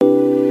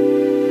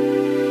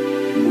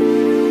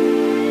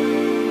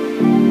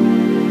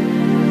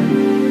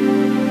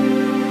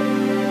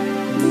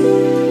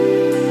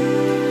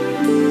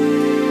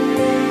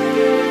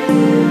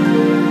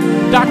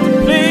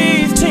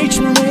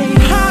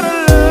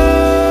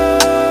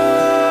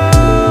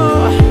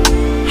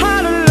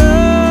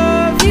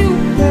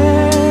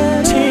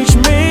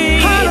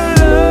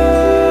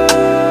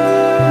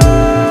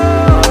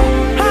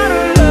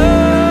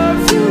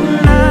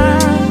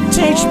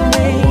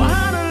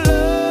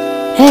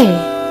Hey,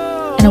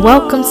 and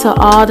welcome to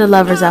all the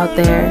lovers out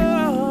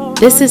there.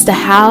 This is the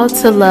How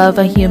to Love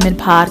a Human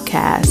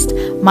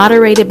podcast,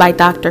 moderated by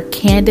Dr.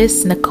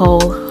 Candace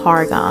Nicole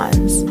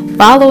Hargons.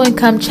 Follow and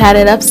come chat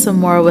it up some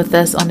more with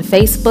us on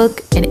Facebook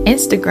and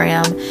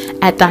Instagram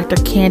at Dr.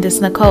 Candace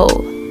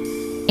Nicole,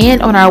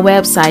 and on our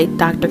website,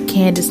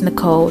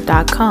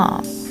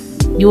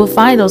 drcandicenicole.com. You will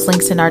find those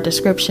links in our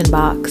description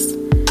box.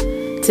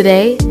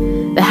 Today,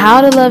 the How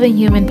to Love a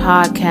Human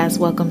podcast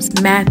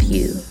welcomes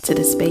Matthew to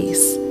the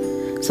space.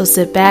 So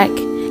sit back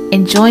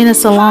and join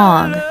us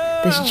along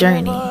this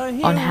journey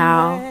on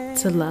how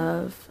to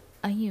love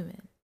a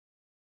human.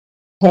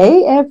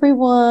 Hey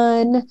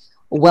everyone,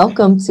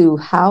 welcome to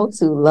How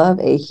to Love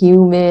a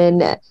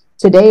Human.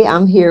 Today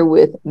I'm here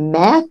with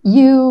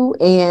Matthew,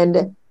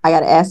 and I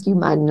got to ask you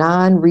my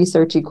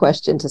non-researchy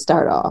question to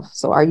start off.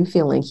 So are you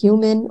feeling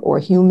human or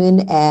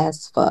human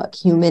as fuck?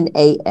 Human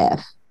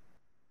AF?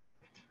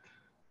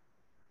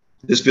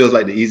 This feels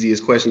like the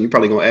easiest question you're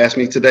probably going to ask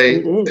me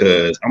today,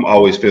 because I'm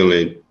always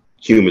feeling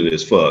human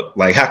as fuck.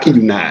 Like, how can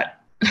you not?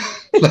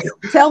 Like,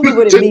 tell me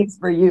what it means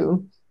for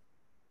you.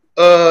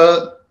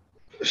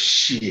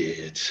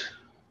 Shit.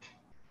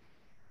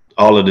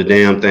 All of the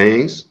damn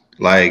things.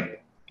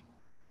 Like,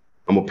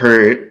 I'm a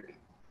parent.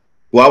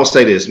 Well, I will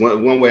say this.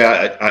 One way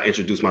I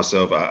introduce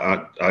myself,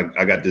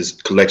 I got this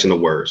collection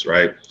of words,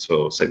 right?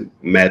 So say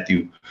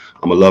Matthew,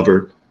 I'm a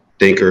lover,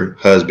 thinker,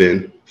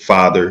 husband,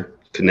 father,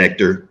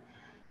 connector,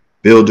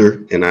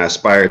 builder, and I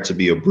aspire to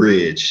be a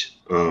bridge.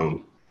 I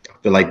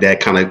feel like that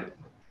kind of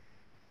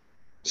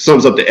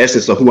sums up the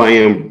essence of who I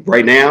am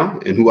right now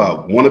and who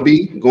I want to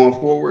be going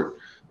forward.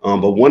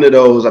 But one of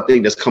those I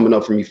think that's coming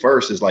up for me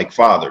first is like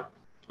father.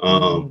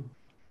 I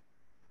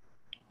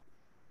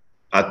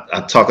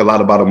talk a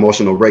lot about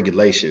emotional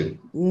regulation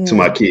to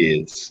my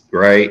kids,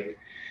 right?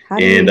 How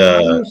do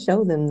you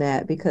show them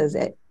that? Because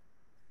at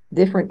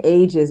different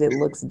ages, it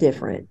looks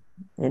different.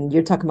 And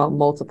you're talking about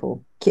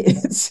multiple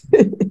kids.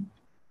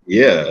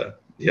 Yeah.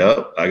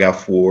 Yep. I got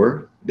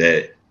 4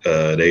 that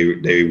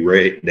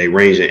they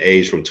range in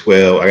age from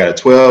 12. I got a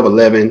 12,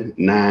 11,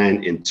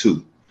 9, and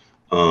 2.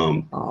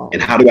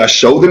 And how do I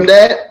show them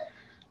that?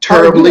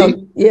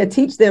 Terribly.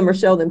 Teach them or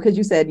show them, because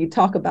you said you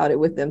talk about it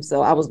with them.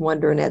 So I was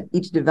wondering, at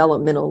each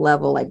developmental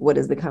level, like, what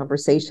does the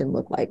conversation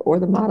look like, or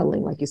the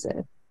modeling, like you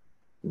said?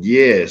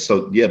 Yeah.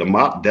 So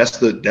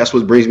that's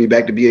what brings me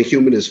back to being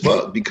human as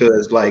fuck,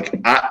 because like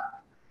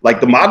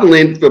the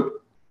modeling,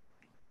 the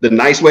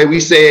nice way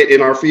we say it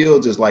in our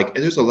fields is like,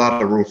 there's a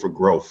lot of room for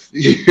growth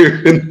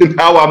and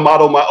how I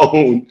model my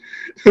own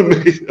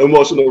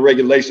emotional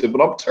regulation, but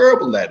I'm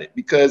terrible at it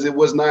because it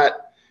was not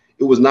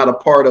a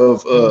part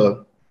of,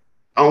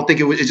 I don't think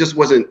it just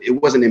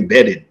wasn't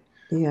embedded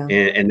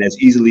and that's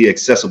easily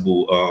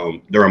accessible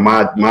during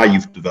my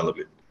youth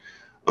development.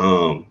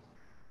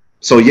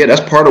 So yeah,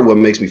 that's part of what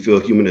makes me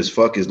feel human as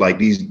fuck, is like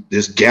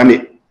this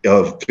gamut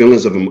of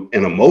feelings and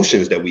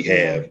emotions that we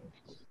have,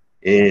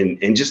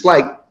 and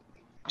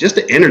just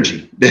the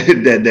energy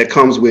that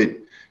comes with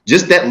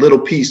just that little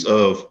piece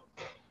of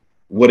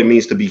what it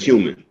means to be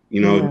human,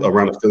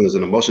 around the feelings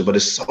and emotions. But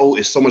it's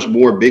so much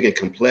more big and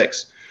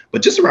complex.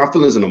 But just around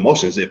feelings and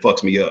emotions, it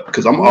fucks me up,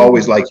 because I'm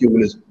always like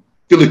feeling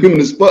human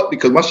as fuck,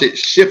 because my shit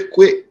shift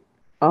quick.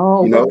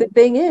 But the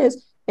thing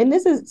is, and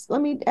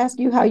let me ask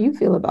you how you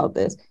feel about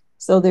this.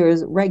 So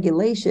there's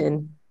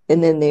regulation,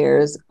 and then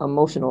there's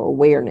emotional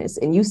awareness,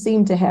 and you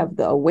seem to have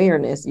the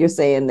awareness. You're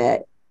saying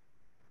that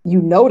you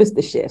notice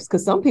the shifts,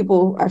 because some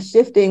people are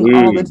shifting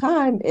all the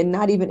time and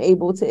not even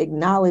able to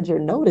acknowledge or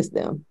notice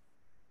them.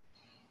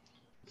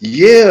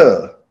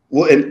 Yeah.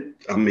 Well, and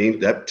I mean,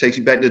 that takes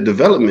you back to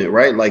development,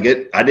 right? Like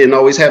I didn't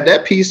always have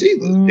that piece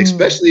either,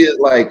 especially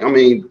I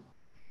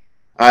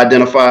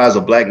identify as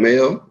a Black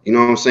male, you know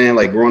what I'm saying?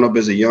 Like, growing up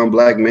as a young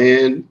Black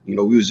man, we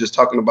was just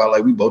talking about,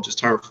 like, we both just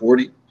turned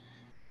 40.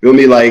 Feel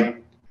me?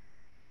 Like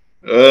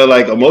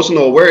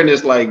emotional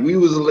awareness, like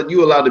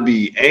you allowed to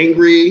be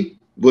angry.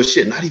 But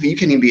shit, you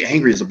can't even be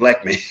angry as a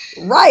Black man.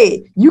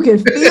 Right. You can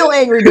feel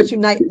angry, but you're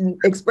not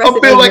expressing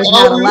anger, like, is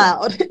not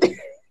allowed.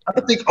 I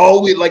think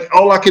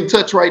all I can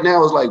touch right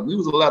now is, like, we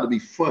was allowed to be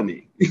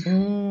funny.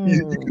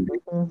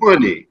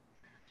 Funny.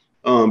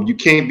 You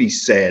can't be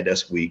sad,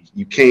 that's weak.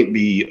 You can't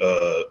be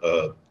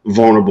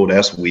vulnerable,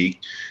 that's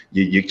weak.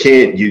 You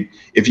can't,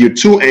 if you're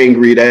too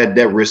angry,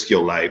 that risks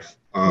your life.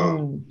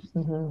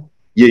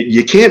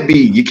 You can't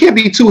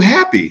be too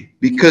happy,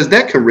 because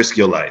that can risk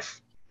your life.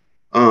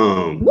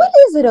 What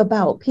is it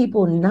about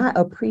people not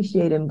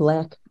appreciating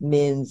Black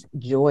men's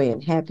joy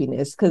and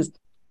happiness? Because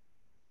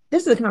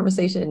this is a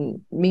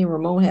conversation me and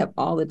Ramon have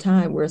all the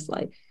time, where he's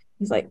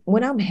like,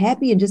 when I'm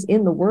happy and just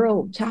in the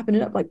world chopping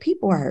it up, like,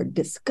 people are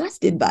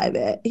disgusted by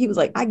that. He was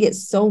like, I get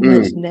so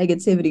much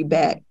negativity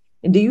back.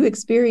 And do you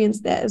experience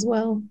that as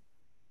well?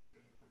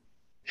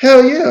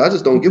 Hell yeah. I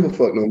just don't give a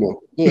fuck no more.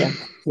 Yeah.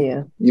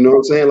 You know what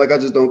I'm saying? Like, I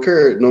just don't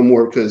care no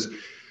more, because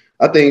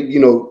I think,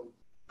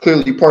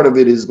 clearly part of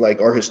it is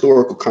like our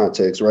historical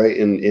context, right?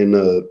 And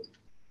our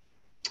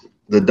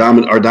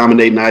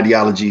dominating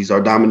ideologies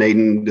are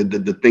dominating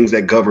the things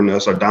that govern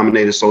us, are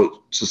dominated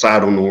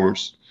societal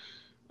norms.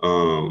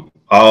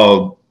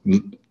 all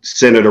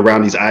centered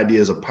around these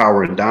ideas of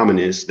power and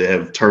dominance that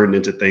have turned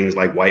into things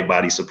like white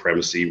body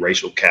supremacy,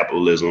 racial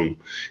capitalism,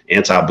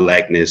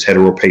 anti-blackness,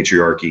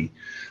 heteropatriarchy.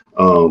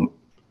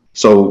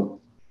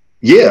 So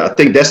yeah, I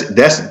think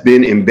that's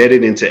been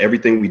embedded into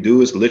everything we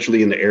do. It's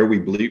literally in the air we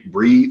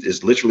breathe.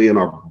 It's literally in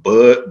our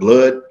blood.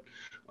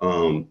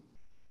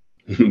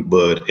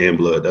 Bud and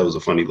blood. That was a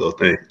funny little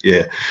thing.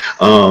 Yeah.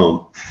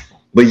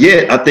 But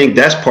yeah, I think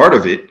that's part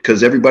of it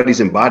because everybody's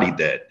embodied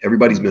that.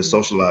 Everybody's been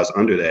socialized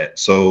under that.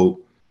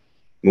 So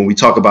when we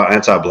talk about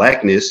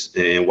anti-blackness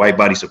and white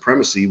body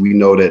supremacy, we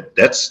know that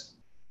that's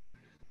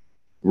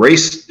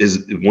race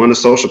is one, a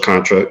social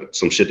contract,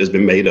 some shit that's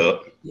been made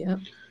up. Yeah.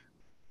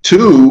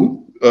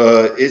 Two,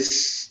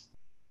 it's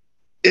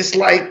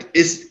like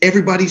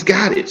everybody's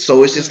got it.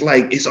 So it's just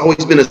like it's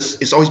always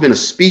been a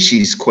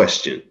species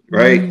question,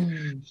 right?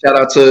 Shout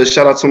out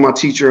to my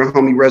teacher,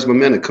 homie Resma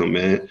Menica,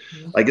 man.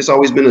 Like it's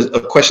always been a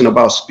question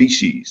about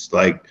species.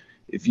 Like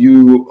if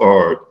you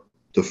are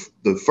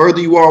the further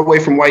you are away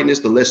from whiteness,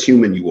 the less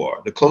human you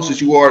are. The closer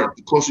you are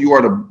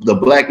to the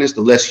blackness,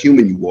 the less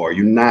human you are.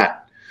 You're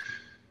not.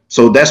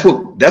 So that's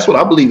what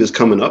I believe is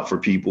coming up for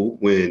people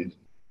when,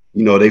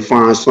 you know, they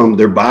find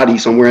their body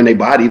somewhere in their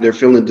body, they're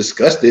feeling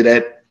disgusted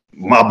at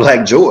my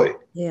black joy.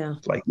 Yeah.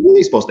 It's like, you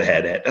ain't supposed to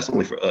have that. That's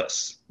only for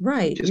us.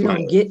 Right. You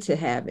don't get to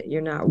have it.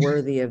 You're not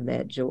worthy of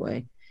that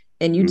joy.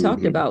 And you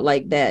talked about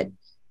like that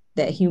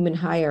human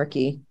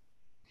hierarchy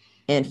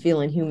and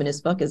feeling human as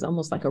fuck is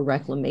almost like a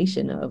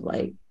reclamation of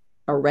like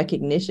a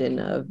recognition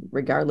of,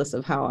 regardless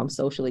of how I'm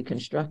socially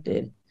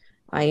constructed,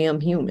 I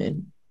am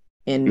human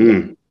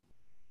and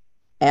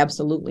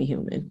absolutely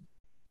human.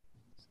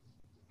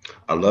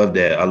 I love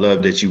that. I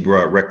love that you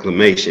brought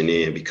reclamation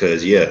in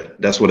because yeah,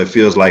 that's what it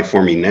feels like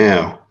for me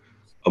now.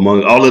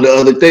 Among all of the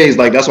other things,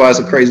 like that's why it's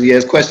a crazy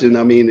ass question.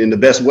 I mean, in the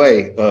best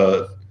way,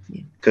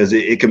 because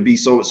it can be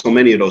so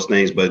many of those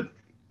things. But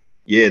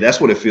yeah,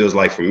 that's what it feels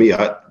like for me.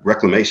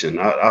 Reclamation.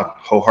 I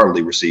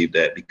wholeheartedly receive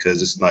that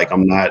because it's like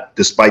I'm not,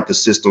 despite the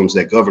systems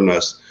that govern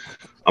us,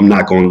 I'm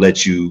not going to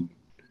let you.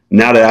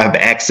 Now that I have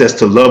access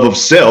to love of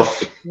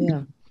self,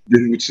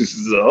 which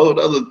is a whole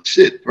other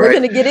shit. Right? We're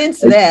going to get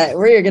into that.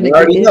 We're going to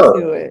get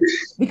into it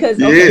because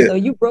so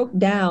you broke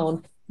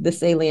down the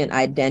salient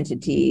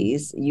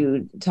identities.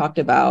 You talked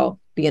about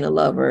being a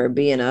lover,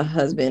 being a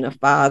husband, a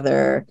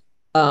father,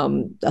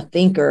 a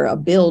thinker, a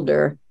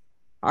builder.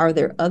 Are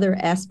there other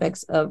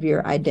aspects of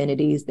your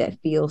identities that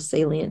feel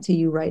salient to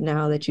you right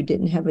now that you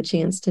didn't have a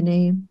chance to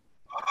name?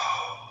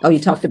 Oh, you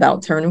talked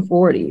about turning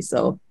 40.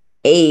 So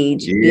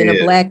age, being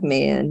a Black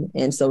man,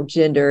 and so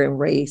gender and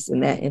race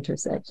and that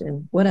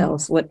intersection. What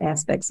else? What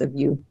aspects of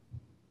you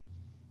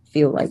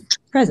feel like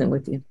present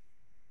with you?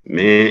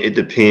 Man, it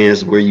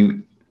depends where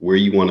you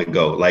want to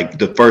go. Like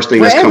the first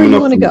thing that's coming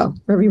up.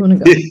 Wherever you want to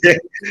go.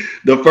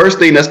 The first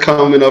thing that's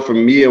coming up for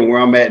me and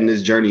where I'm at in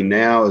this journey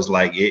now is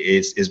like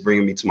it's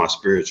bringing me to my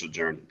spiritual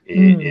journey.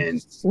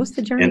 And what's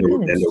the journey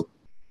been?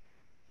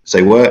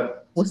 Say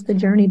what? What's the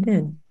journey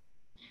been?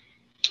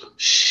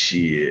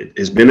 Shit,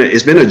 it's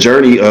been a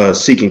journey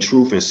seeking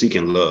truth and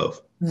seeking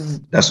love.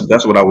 That's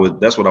what I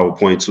would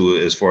point to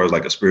as far as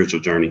like a spiritual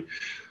journey.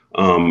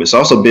 It's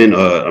also been,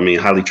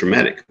 highly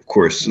traumatic, of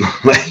course.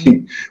 Like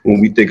when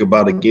we think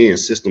about again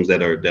systems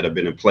that have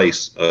been in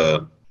place.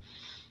 My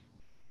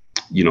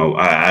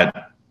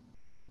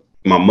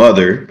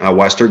mother, I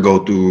watched her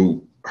go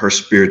through her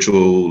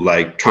spiritual,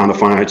 like trying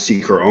to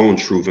seek her own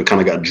truth, and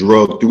kind of got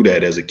drugged through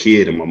that as a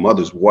kid. And my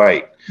mother's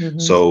white,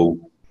 so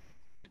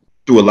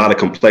through a lot of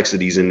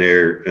complexities in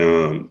there,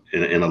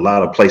 and a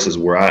lot of places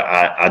where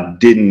I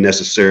didn't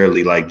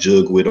necessarily like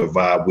jug with or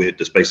vibe with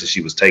the spaces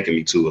she was taking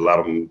me to, a lot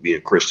of them being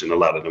Christian, a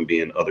lot of them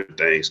being other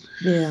things.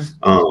 Yeah.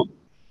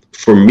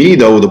 For me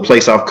though, the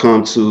place I've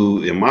come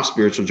to in my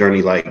spiritual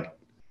journey, like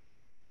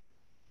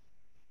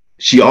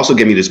she also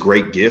gave me this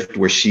great gift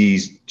where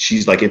she's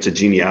like into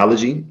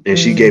genealogy, and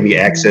she gave me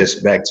access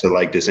back to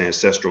like this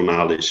ancestral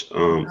knowledge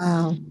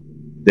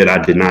that I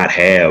did not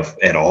have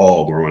at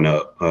all growing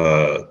up.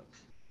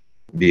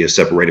 Being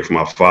separated from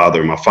my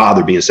father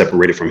being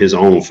separated from his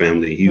own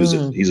family. He's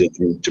a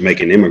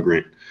Jamaican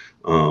immigrant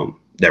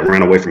that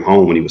ran away from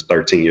home when he was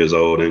 13 years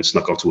old and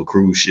snuck onto a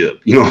cruise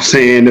ship. You know what I'm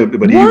saying?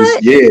 But he was,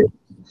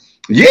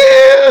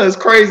 it's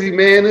crazy,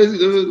 man.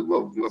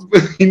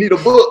 You need a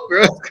book,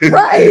 bro.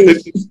 Right.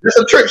 It's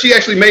a trip. She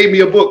actually made me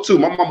a book too.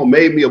 My mama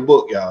made me a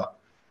book, y'all.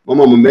 My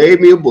mama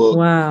made me a book.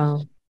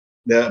 Wow.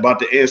 About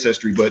the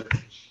ancestry, but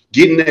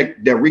getting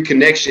that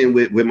reconnection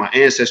with my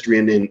ancestry,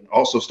 and then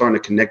also starting to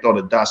connect all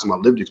the dots in my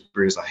lived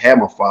experience. I had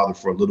my father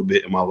for a little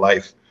bit in my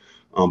life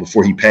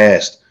before he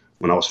passed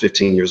when I was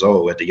 15 years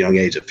old at the young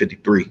age of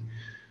 53.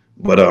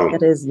 But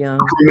that is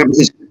young. I remember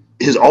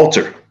his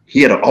altar.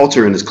 He had an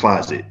altar in his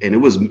closet, and it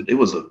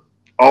was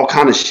all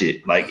kind of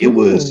shit. Like he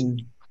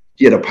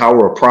had a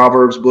Power of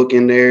Proverbs book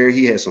in there.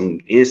 He had some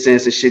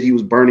incense and shit he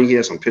was burning. He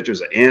had some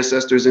pictures of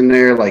ancestors in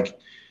there. Like,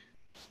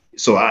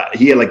 so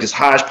he had like this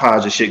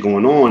hodgepodge of shit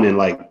going on. And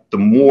like, the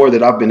more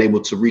that I've been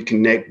able to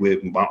reconnect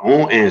with my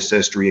own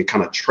ancestry and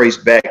kind of trace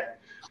back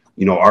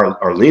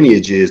our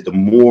lineage is, the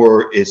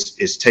more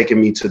it's taken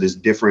me to this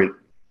different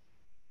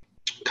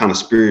kind of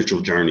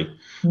spiritual journey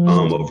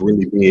of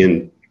really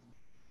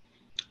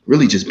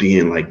just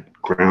being like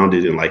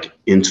grounded and like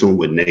in tune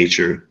with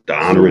nature, the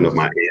honoring of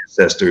my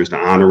ancestors, the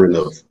honoring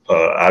of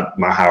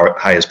my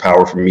highest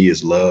power for me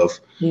is love.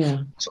 Yeah.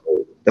 So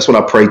that's what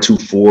I pray to,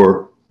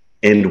 for,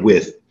 and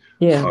with.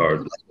 Yeah.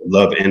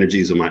 Love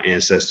energies of my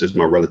ancestors,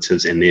 my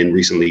relatives, and then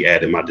recently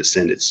added my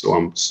descendants. So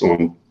I'm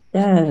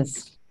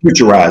yes,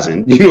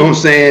 futurizing, you know what I'm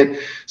saying?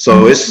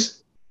 So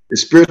the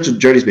spiritual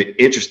journey's been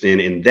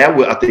interesting, and that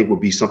I think would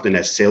be something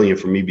that's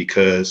salient for me,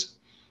 because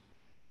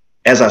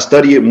as I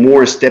study it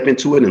more and step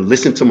into it and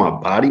listen to my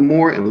body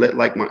more and let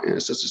like my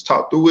ancestors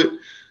talk through it,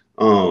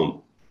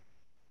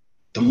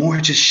 the more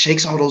it just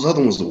shakes all those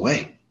other ones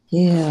away.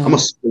 Yeah. I'm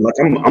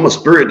a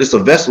spirit, it's a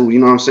vessel, you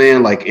know what I'm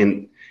saying? Like,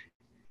 and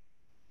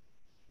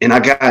I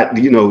got,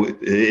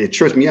 it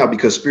trips me out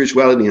because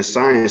spirituality and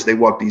science, they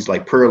walk these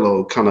like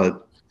parallel kind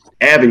of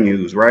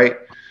avenues, right?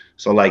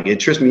 So like, it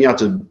trips me out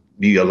to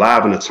be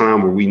alive in a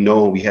time where we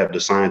know we have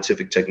the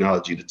scientific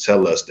technology to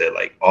tell us that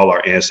like all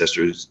our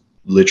ancestors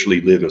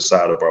literally live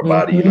inside of our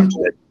body and our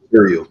genetic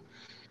material.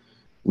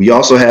 We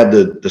also have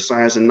the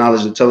science and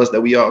knowledge to tell us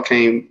that we all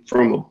came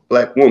from a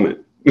Black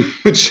woman,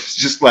 which is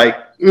just like,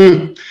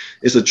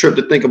 it's a trip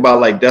to think about,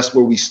 like, that's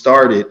where we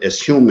started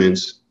as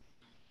humans.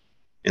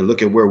 And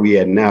look at where we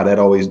at now. That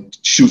always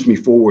shoots me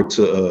forward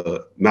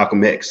to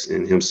Malcolm X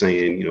and him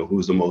saying,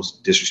 who's the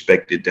most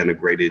disrespected,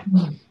 denigrated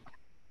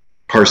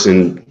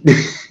person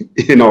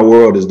in our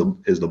world is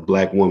the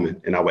Black woman.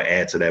 And I would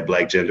add to that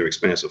Black gender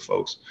expansive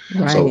folks.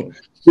 Right. So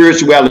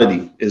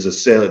spirituality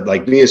is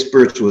like being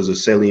spiritual is a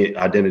salient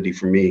identity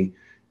for me.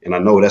 And I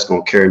know that's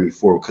going to carry me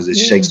forward because it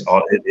shakes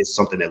it's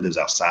something that lives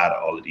outside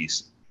of all of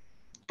these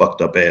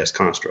fucked up ass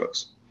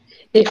constructs.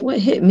 What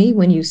hit me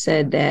when you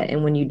said that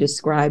and when you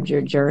described your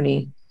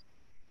journey,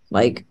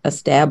 like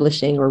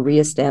establishing or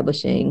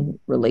reestablishing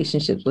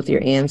relationships with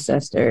your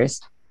ancestors,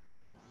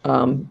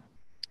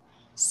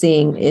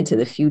 seeing into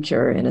the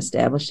future and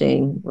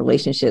establishing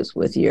relationships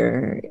with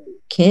your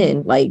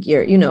kin, like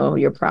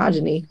your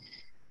progeny,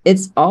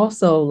 it's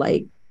also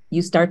like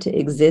you start to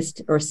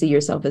exist or see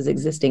yourself as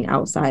existing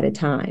outside of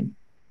time.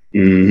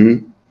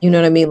 Mm-hmm. You know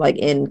what I mean? Like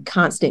in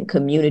constant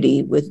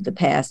community with the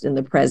past and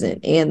the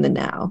present and the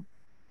now.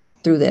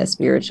 Through that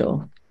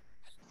spiritual.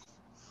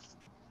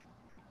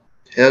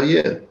 Hell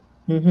yeah.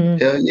 Mm-hmm.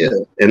 Hell yeah.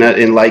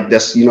 And like,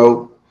 that's,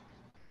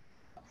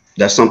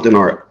 that's something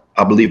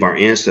I believe our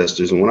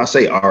ancestors, and when I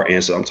say our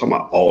ancestors, I'm talking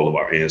about all of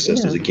our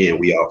ancestors. Yeah. Again,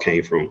 we all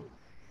came from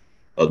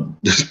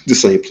the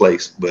same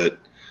place, but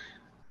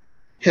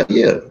hell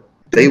yeah,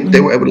 they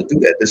were able to do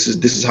that. This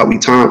is how we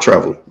time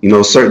travel.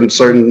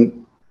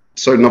 Certain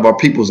of our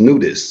peoples knew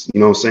this, you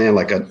know what I'm saying?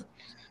 Like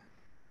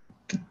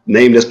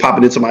name that's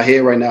popping into my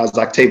head right now is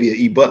Octavia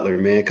E. Butler,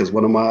 man, because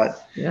one of my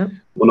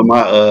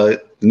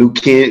new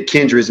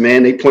kindreds,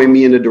 man, they point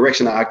me in the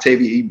direction of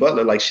Octavia E.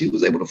 Butler. Like, she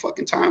was able to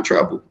fucking time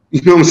travel.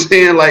 You know what I'm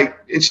saying? Like,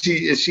 and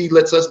she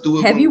lets us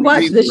do it. Have you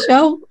watched the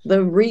show,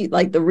 the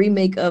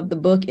remake of the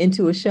book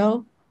into a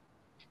show?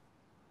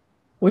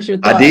 What's your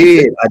thoughts? I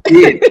did.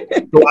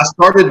 So I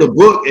started the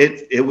book.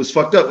 It was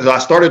fucked up because I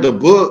started the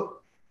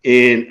book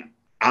and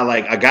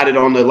I got it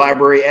on the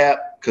library app.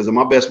 Because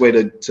my best way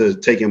to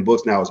take in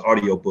books now is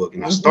audiobook.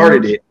 And I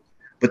started it,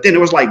 but then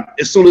it was like,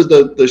 as soon as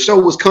the show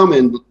was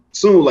coming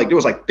soon, like there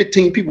was like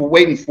 15 people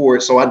waiting for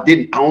it. So I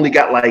only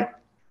got like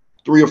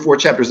 3 or 4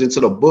 chapters into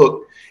the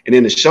book. And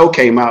then the show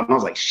came out and I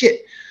was like,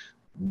 shit,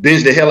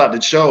 binge the hell out the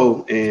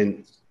show.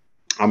 And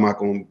I'm not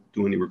going to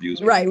do any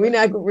reviews. Right. We're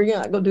not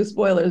going to do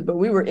spoilers, but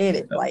we were in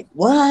it. Like,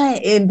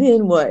 what? And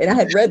then what? And I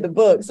had read the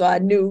book, so I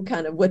knew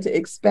kind of what to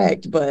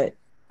expect, but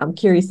I'm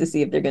curious to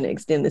see if they're going to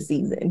extend the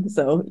season.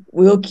 So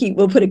we'll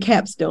put a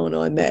capstone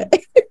on that.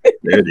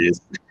 There it is.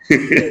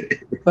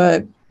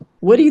 But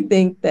what do you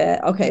think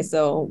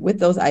so with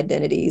those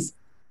identities,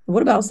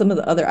 what about some of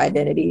the other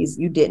identities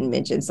you didn't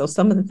mention? So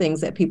some of the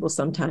things that people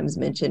sometimes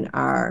mention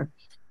are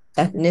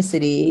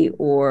ethnicity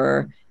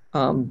or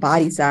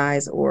body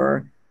size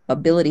or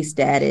ability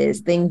status,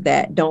 things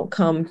that don't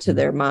come to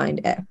their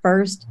mind at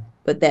first,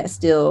 but that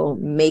still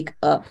make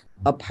up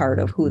a part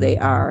of who they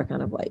are,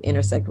 kind of like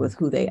intersect with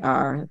who they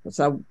are.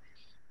 So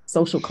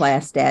social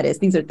class status,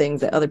 these are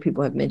things that other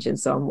people have mentioned.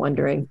 So I'm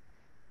wondering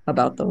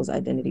about those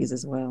identities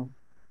as well.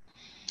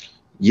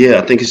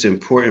 Yeah, I think it's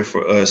important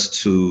for us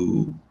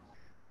to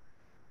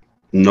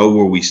know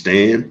where we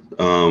stand.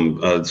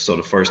 So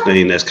the first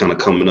thing that's kind of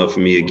coming up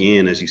for me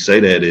again, as you say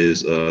that,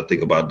 is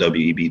think about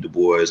W.E.B. Du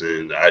Bois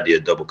and the idea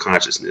of double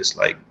consciousness,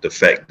 like the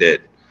fact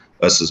that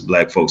us as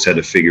Black folks had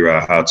to figure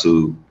out how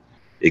to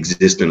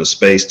exist in a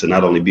space to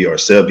not only be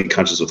ourselves, be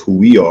conscious of who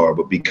we are,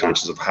 but be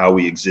conscious of how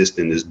we exist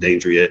in this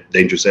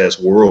dangerous ass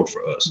world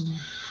for us.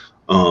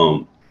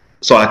 Mm-hmm.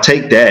 So I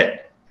take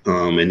that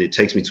and it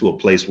takes me to a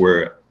place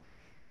where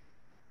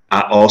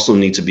I also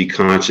need to be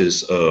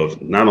conscious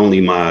of not only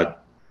my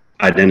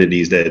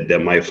identities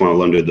that might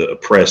fall under the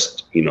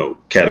oppressed,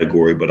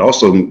 category, but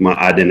also my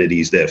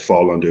identities that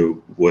fall under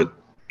what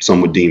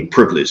some would deem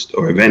privileged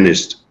or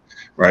advantaged,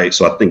 right?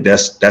 So I think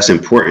that's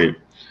important.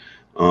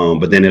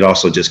 But then it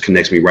also just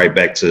connects me right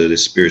back to the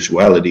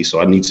spirituality. So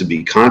I need to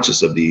be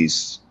conscious of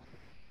these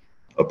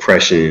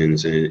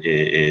oppressions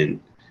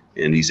and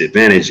these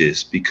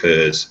advantages,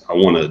 because I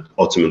want to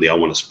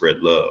spread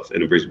love.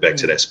 And it brings me back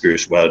to that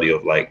spirituality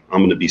of like, I'm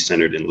going to be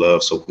centered in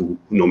love. So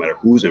no matter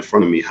who's in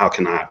front of me, how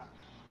can I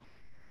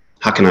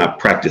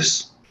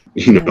practice,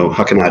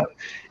 how can I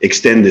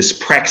extend this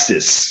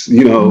praxis,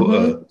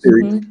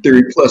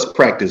 theory plus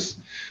practice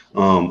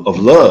of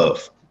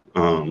love,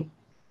 no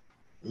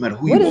matter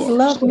who you are. What does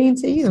love mean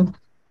to you?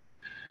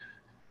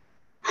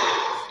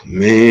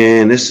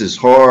 Man, this is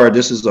hard.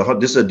 This is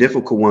a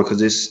difficult one,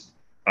 because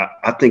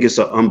I think it's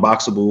an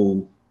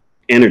unboxable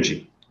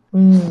energy.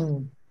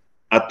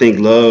 I think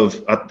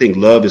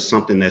love is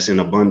something that's in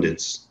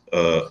abundance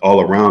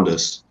all around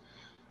us,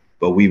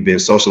 but we've been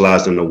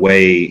socialized in a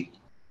way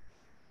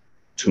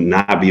to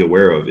not be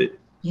aware of it,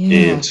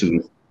 and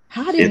to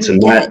not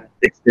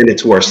extend it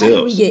to ourselves. How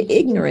did we get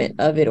ignorant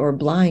of it or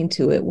blind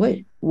to it?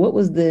 What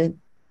was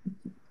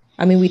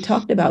we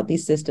talked about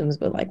these systems,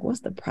 but like,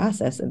 what's the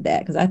process of that?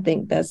 Because I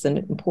think that's an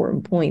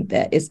important point,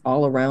 that it's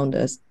all around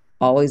us,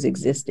 always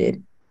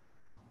existed,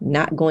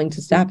 not going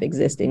to stop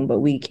existing, but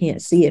we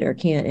can't see it or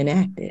can't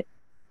enact it.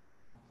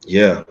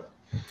 Yeah.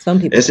 Some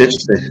people. It's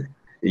interesting.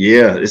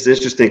 Yeah, it's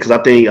interesting, because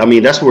that's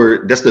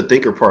the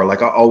thinker part.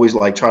 Like, I always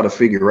like try to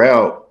figure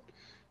out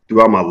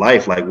throughout my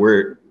life, like,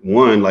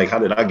 how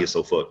did I get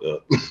so fucked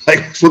up? Like,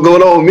 what's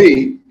going on with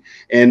me?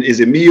 And is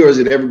it me or is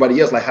it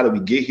everybody else? Like, how did we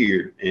get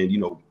here? And,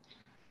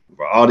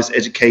 for all this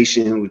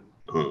education,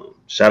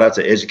 shout out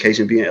to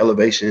education being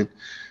elevation.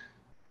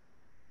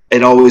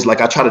 And always,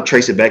 like, I try to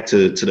trace it back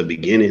to the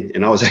beginning.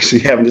 And I was actually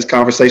having this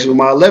conversation with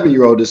my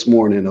 11-year-old this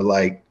morning of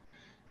like,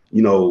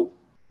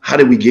 how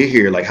did we get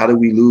here? Like, how did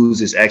we lose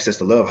this access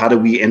to love? How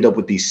did we end up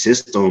with these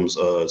systems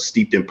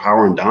steeped in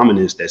power and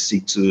dominance that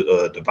seek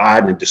to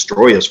divide and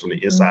destroy us from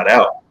the inside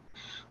out?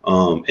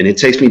 And it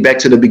takes me back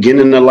to the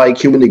beginning of like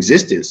human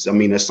existence.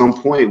 At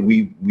some point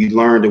we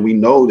learned, and we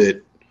know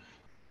that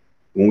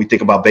when we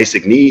think about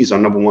basic needs, our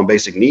number one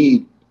basic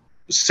need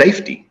is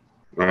safety,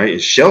 right?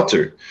 It's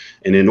shelter.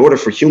 And in order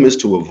for humans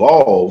to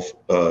evolve,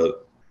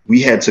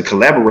 we had to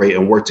collaborate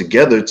and work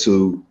together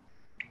to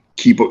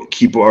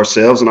keep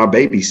ourselves and our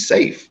babies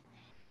safe,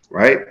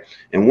 right?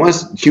 And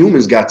once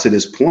humans got to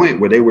this point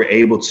where they were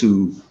able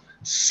to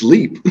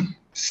sleep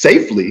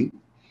safely,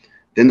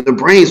 then the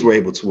brains were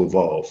able to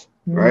evolve,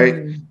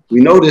 right?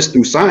 We know this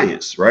through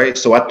science, right?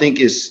 So I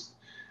think it's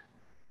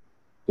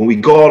when we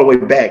go all the way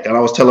back, and I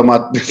was telling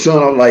my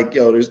son, I'm like,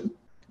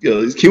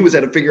 these humans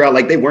had to figure out,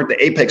 like, they weren't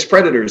the apex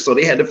predators, so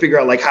they had to figure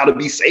out like how to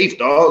be safe,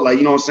 dog. Like,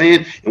 you know what I'm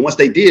saying? And once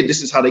they did,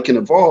 this is how they can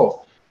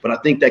evolve. But I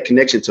think that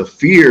connection to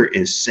fear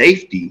and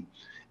safety,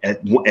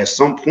 at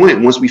some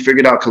point, once we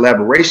figured out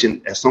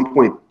collaboration, at some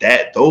point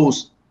that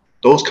those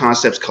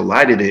concepts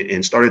collided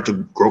and started to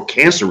grow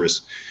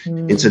cancerous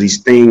into these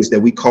things that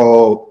we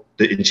call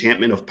the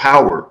enchantment of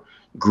power,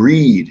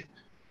 greed,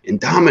 and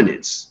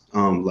dominance.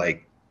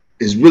 Like,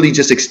 is really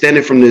just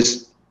extended from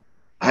this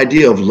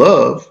idea of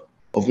love,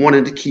 of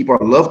wanting to keep our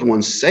loved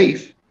ones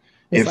safe.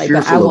 It's like,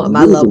 but I want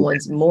my loved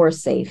ones more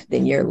safe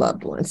than your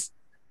loved ones.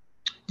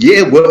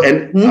 Yeah, well,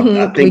 and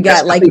I think we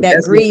got like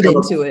that greed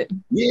into it.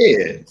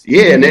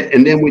 Yeah, and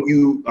then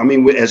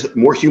when as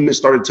more humans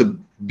started to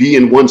be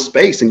in one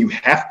space, and you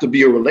have to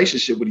be in a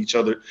relationship with each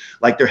other,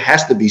 like, there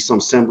has to be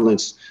some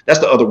semblance. That's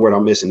the other word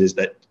I'm missing, is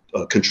that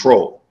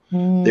control.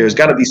 There's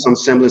got to be some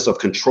semblance of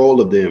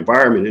control of the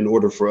environment in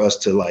order for us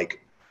to like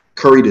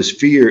curry this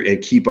fear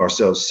and keep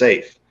ourselves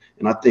safe.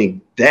 And I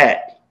think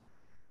that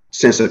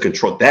sense of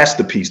control, that's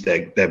the piece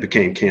that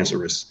became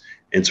cancerous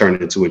and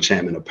turned into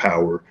enchantment of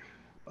power,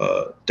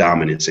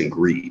 dominance, and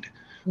greed.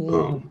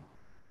 And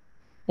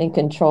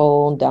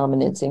control,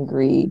 dominance, and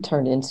greed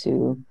turned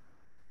into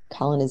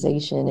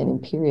colonization and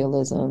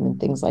imperialism and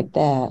things like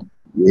that.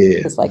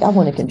 Yeah. It's like, I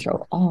want to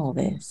control all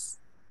this.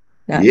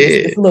 Not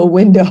this little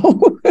window.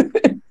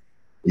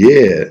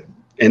 Yeah.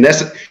 And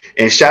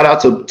shout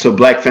out to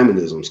Black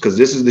feminisms, because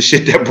this is the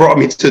shit that brought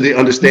me to the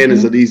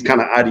understandings of these kind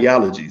of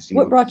ideologies.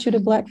 What brought you to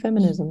Black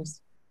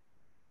feminisms?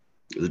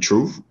 The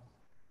truth.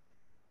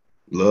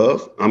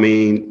 Love. I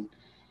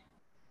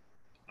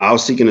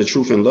was seeking the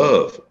truth and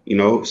love,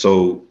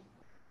 so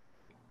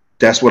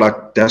that's where I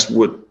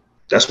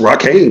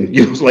came,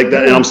 it's like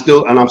that.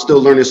 And I'm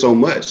still learning so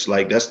much.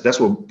 Like, that's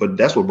what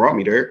brought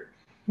me there.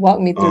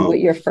 Walk me through what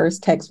your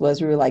first text was.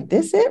 We were like,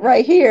 this it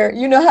right here.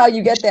 You know how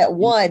you get that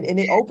one and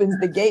it opens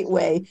the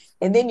gateway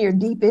and then you're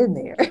deep in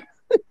there.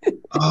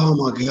 Oh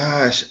my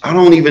gosh. I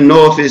don't even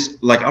know if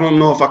it's like, I don't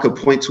know if I could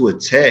point to a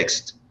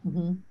text.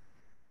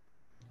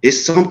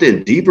 It's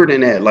something deeper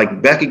than that.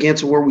 Like, back again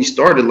to where we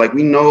started. Like,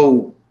 we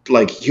know,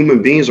 like,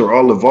 human beings are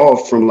all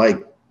evolved from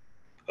like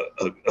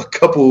a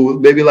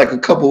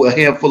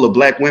handful of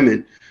Black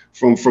women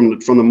from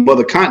the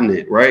mother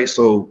continent, right?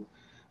 So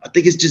I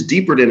think it's just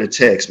deeper than a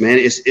text, man.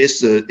 It's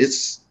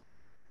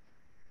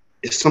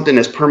something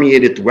that's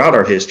permeated throughout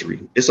our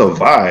history. It's a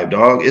vibe,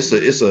 dog. It's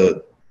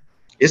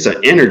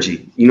an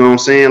energy. You know what I'm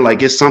saying?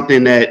 Like, it's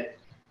something that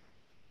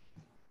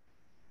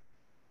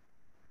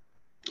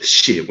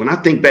shit, when I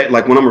think back,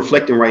 like when I'm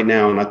reflecting right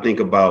now and I think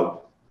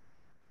about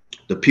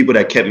the people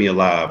that kept me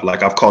alive,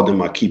 like I've called them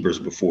my keepers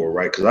before,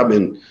 right? Because I've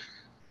been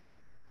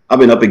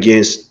up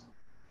against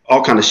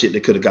all kind of shit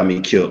that could have got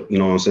me killed, you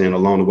know what I'm saying,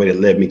 along the way that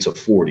led me to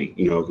 40,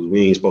 you know, because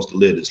we ain't supposed to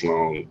live this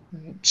long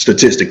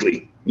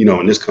statistically, you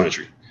know, in this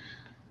country.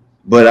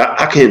 But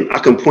I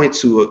can point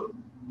to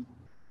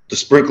the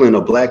sprinkling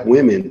of Black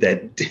women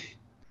that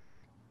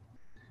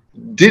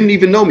didn't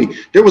even know me.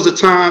 There was a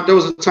time,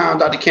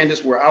 Dr.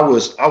 Candace, where I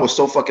was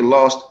so fucking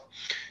lost,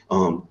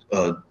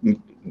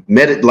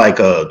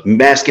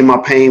 masking my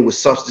pain with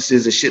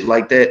substances and shit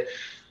like that.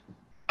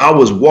 I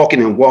was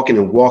walking and walking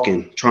and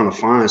walking, trying to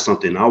find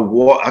something.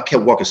 I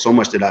kept walking so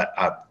much that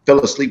I fell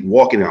asleep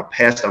walking and I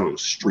passed out on the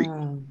street.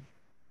 Wow.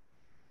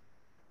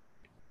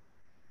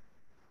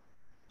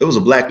 It was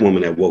a Black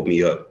woman that woke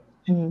me up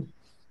and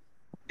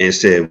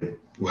said,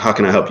 well, how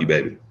can I help you,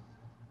 baby?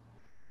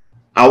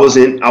 I was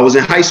in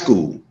high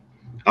school.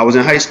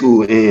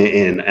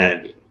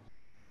 And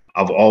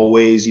I've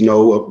always, you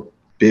know,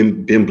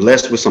 been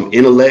blessed with some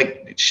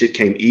intellect. Shit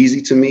came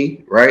easy to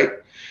me, right?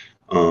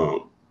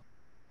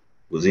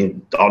 Was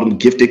in all them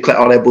gifted,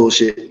 all that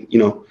bullshit, you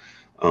know.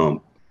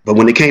 But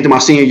when it came to my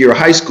senior year of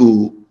high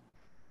school,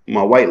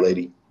 my white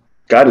lady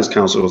guidance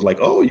counselor was like,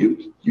 "Oh,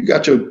 you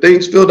got your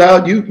things filled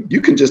out. You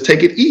can just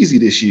take it easy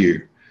this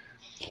year."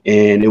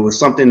 And it was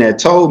something that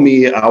told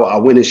me. I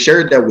went and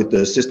shared that with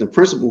the assistant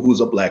principal, who's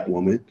a Black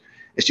woman,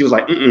 and she was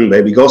like,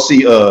 "Baby, go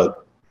see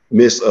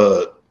Miss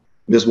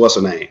what's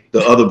her name,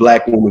 the other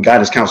Black woman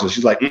guidance counselor."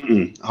 She's like,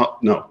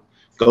 "No,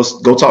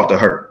 go talk to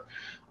her."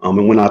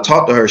 And when I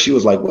talked to her, she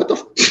was like, "What the?"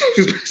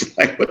 She's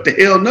like, "What the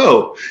hell?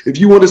 No! If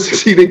you want to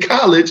succeed in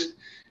college,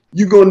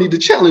 you're gonna need to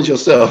challenge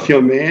yourself,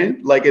 young man."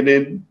 Like, and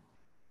then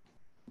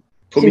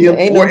put me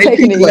in 4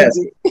 AP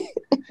classes.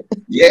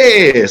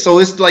 Yeah, so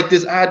it's like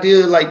this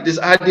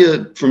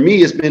idea for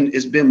me,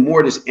 it's been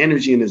more this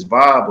energy and this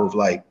vibe of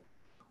like,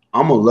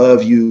 I'm gonna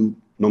love you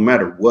no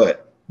matter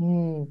what,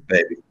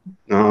 baby.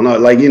 No,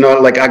 like, you know,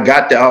 like I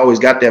always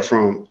got that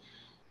from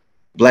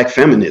Black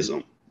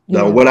feminism.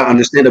 Yeah. What I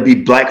understand to be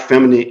Black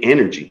feminine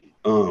energy.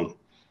 So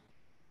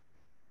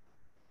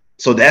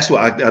that's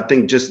what I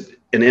think just,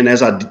 and then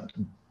as I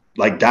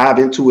like dive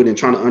into it and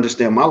trying to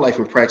understand my life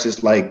and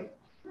practice, like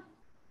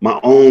my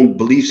own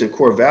beliefs and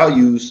core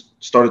values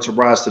started to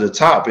rise to the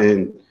top,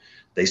 and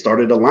they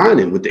started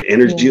aligning with the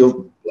energy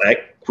of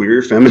Black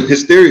queer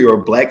feminist theory or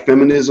Black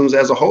feminisms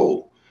as a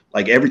whole.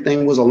 Like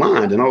everything was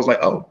aligned, and I was like,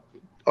 oh,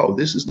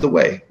 this is the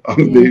way I've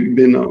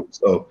been on.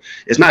 So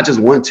it's not just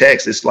one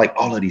text. It's like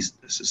all of these.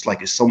 It's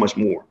like it's so much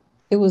more.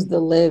 It was the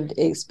lived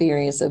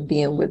experience of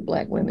being with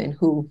Black women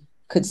who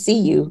could see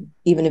you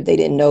even if they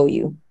didn't know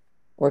you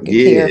or could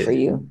care for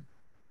you.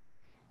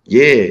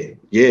 Yeah.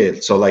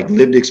 So like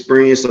lived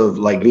experience of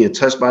like being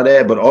touched by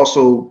that, but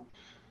also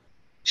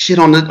shit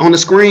on the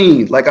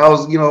screen. Like I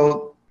was, you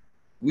know,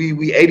 we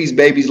 80s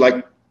babies.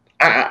 Like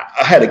I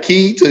had a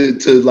key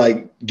to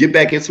like get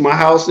back into my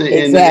house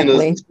in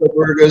the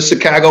suburb of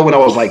Chicago when I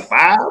was like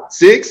 5,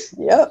 6.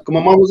 Yep.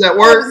 My mom was at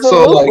work.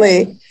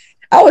 Absolutely. So like,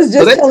 I was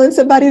just telling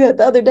somebody that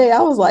the other day, I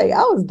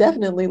was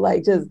definitely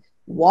like just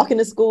walking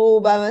to school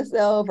by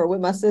myself or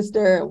with my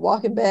sister and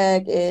walking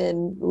back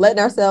and letting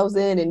ourselves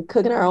in and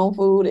cooking our own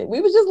food. And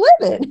we was just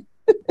living.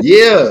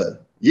 Yeah.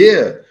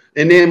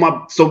 And then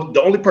so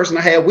the only person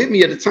I had with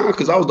me at the time,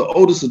 because I was the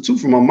oldest of 2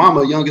 from my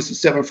mama, youngest of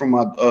 7 from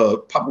my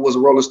papa was a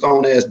Rolling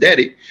Stone ass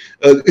daddy,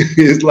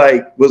 is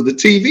like was the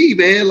TV,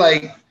 man.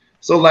 Like,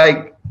 so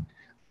like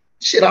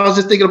shit, I was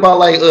just thinking about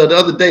like the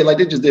other day, like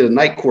they just did a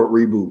Night Court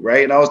reboot,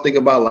 right? And I was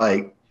thinking about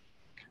like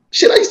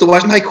shit, I used to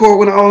watch Night Court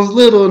when I was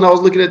little, and I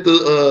was looking at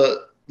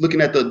the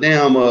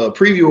damn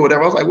preview or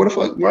whatever. I was like, where the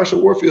fuck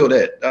Marsha Warfield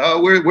at?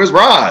 Where's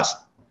Roz?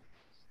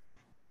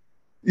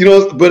 You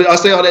know, but I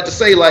say all that to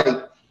say, like,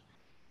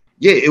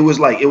 yeah, it was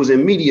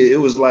in media. It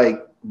was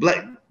like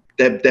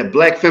that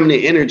Black feminine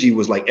energy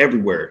was like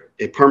everywhere.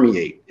 It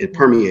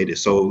permeated.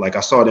 So like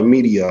I saw it in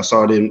media. I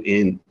saw it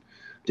in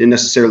didn't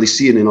necessarily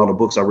see it in all the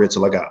books I read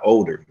till I got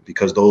older,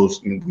 because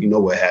those, you know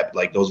what happened,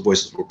 like those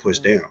voices were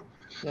pushed down.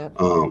 Yep.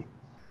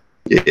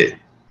 Yeah.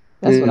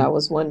 That's what I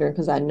was wondering,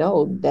 because I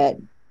know that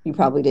you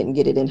probably didn't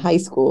get it in high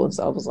school. And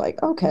so I was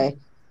like, okay,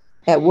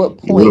 at what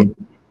point?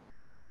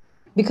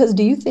 Because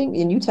do you think,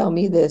 and you tell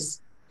me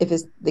this, if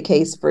it's the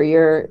case for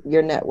your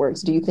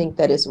networks, do you think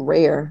that it's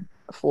rare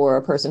for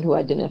a person who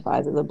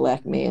identifies as a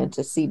Black man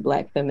to see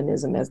Black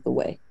feminism as the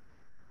way?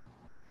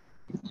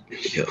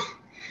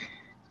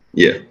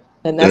 Yeah.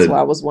 And that's why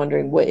I was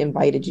wondering what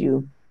invited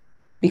you,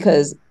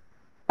 because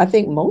I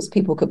think most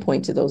people could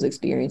point to those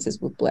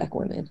experiences with Black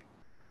women.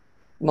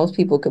 Most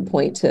people could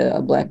point to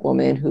a Black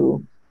woman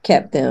who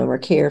kept them or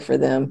cared for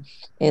them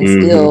and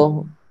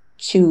still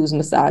choose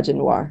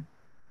misogynoir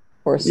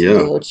or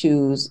still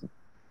choose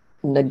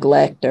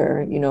neglect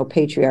or, you know,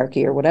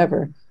 patriarchy or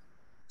whatever.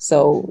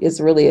 So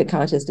it's really a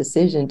conscious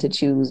decision to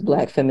choose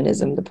Black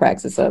feminism, the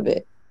praxis of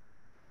it.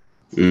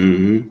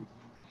 You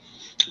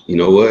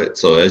know what?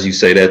 So as you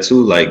say that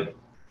too, like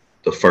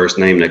the first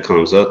name that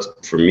comes up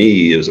for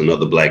me is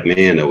another Black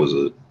man that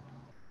was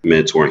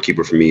mentor and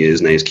keeper for me.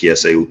 His name's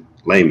Kiese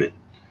Layman.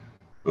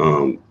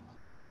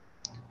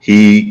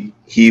 He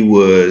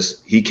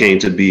came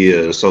to be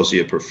an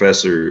associate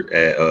professor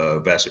at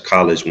Vassar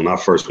College when I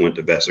first went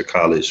to Vassar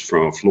College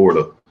from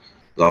Florida.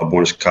 I was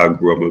born in Chicago,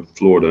 grew up in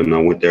Florida, and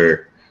I went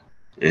there.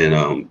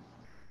 And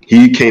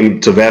he came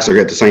to Vassar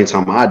at the same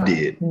time I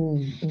did.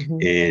 Mm-hmm.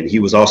 And he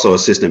was also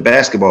assistant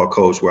basketball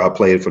coach, where I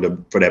played for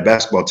that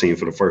basketball team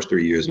for the first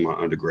 3 years of my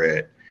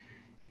undergrad.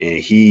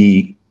 And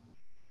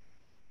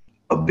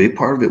a big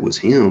part of it was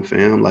him,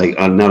 fam. Like,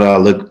 now that I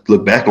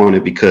look back on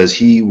it, because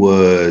he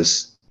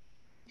was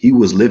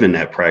living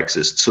that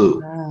praxis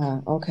too.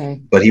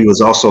 Okay. But he was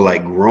also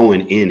like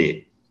growing in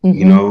it, mm-hmm.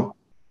 you know.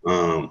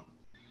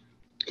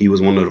 He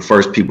was one of the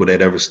first people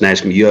that ever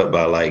snatched me up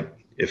by, like,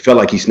 it felt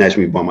like he snatched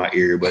me by my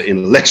ear, but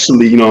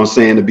intellectually, you know what I'm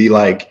saying, to be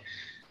like,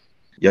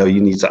 yo, you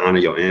need to honor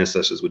your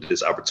ancestors with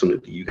this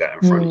opportunity you got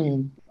in front of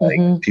you.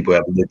 Like, people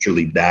have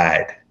literally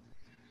died.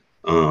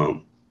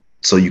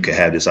 So you can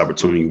have this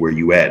opportunity where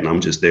you at. And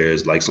I'm just there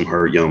as like some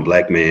hurt young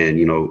Black man,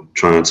 you know,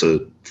 trying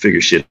to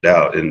figure shit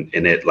out. And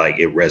it, like,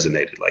 it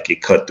resonated, like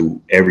it cut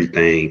through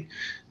everything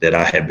that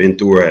I had been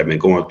through. I had been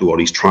going through all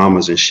these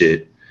traumas and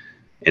shit.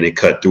 And it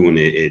cut through, and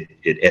it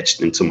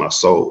etched into my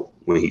soul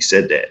when he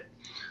said that.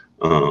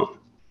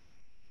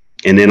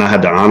 And then I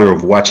had the honor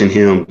of watching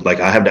him. Like,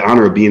 I have the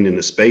honor of being in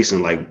the space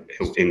and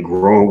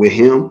growing with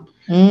him,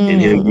 and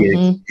him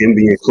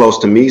being close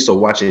to me. So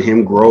watching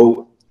him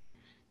grow,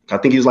 I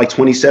think he was like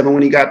 27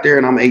 when he got there,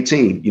 and I'm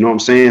 18. You know what I'm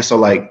saying? So,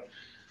 like,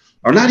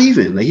 or not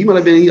even, like, he might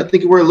have been, I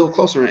think we're a little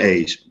closer in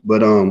age,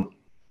 but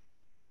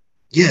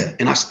yeah.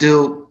 And I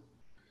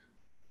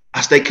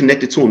stay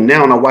connected to him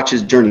now, and I watch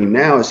his journey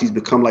now as he's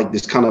become like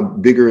this kind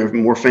of bigger and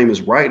more famous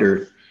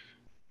writer.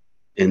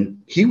 And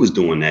he was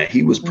doing that.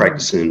 He was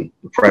practicing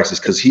the praxis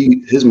because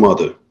his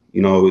mother,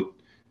 you know,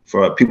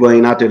 for people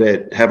ain't out there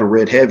that haven't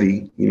read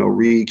Heavy, you know,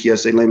 read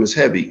Kiese Layman's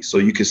Heavy. So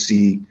you can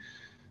see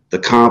the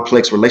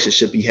complex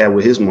relationship he had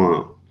with his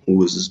mom, who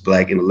was this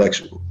Black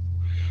intellectual.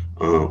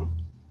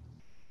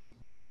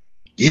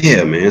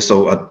 Yeah, man.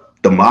 So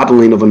the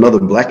modeling of another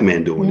Black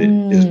man doing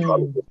it is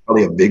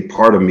probably a big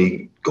part of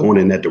me going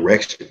in that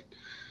direction.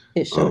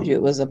 It showed you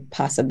it was a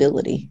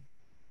possibility.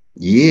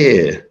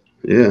 Yeah.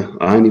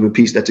 I ain't even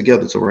pieced that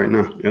together till right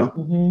now. Yeah.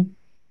 Mm-hmm.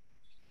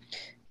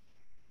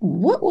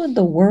 What would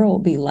the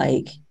world be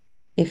like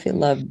if it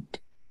loved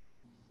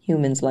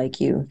humans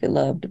like you? If it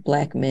loved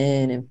Black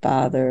men and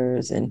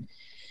fathers and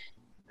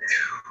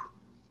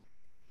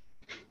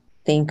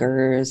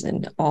thinkers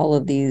and all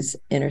of these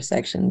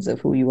intersections of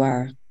who you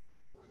are?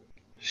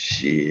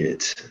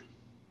 Shit.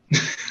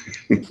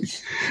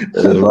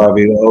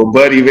 Robbie, old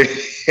buddy, man.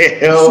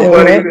 Old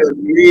buddy,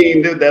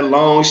 we did that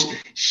long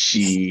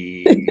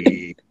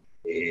shit.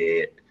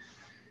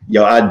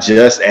 Yo, I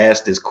just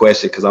asked this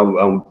question because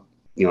I'm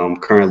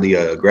currently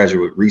a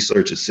graduate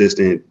research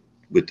assistant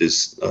with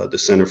this the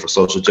Center for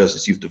Social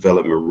Justice Youth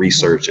Development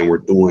Research, and we're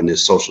doing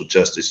this social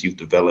justice youth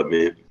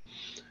development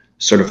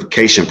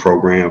certification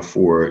program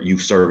for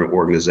youth servant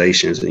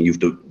organizations and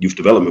youth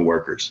development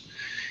workers.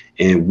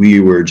 And we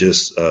were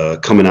just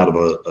coming out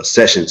of a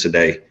session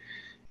today,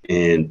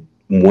 and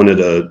one of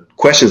the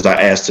questions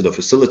I asked to the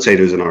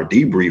facilitators in our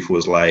debrief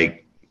was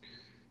like,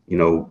 you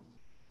know,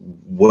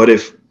 what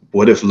if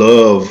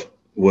love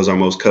was our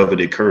most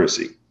coveted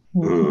currency?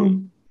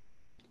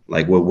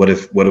 Like, what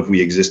if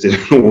we existed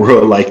in a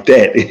world like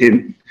that?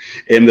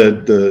 And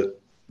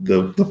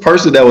the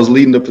person that was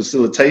leading the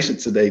facilitation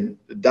today,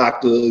 the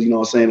doctor, you know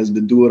what I'm saying, has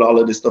been doing all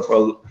of this stuff for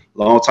a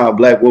long time.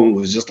 Black woman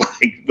was just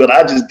like, but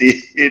I just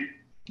did it.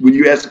 When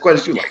you asked the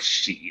question, she was like,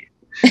 shit.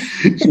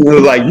 She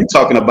was like, you're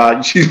talking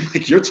about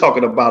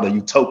a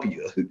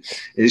utopia.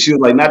 And she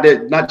was like, not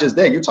just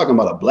that, you're talking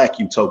about a Black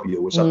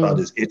utopia, which I thought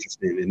is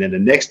interesting. And then the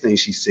next thing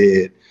she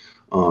said,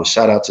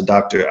 shout out to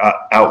Dr.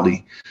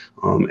 Outley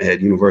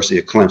at University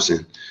of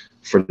Clemson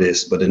for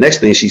this. But the next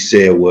thing she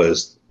said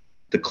was,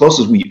 the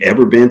closest we've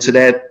ever been to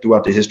that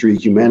throughout the history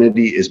of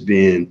humanity has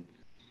been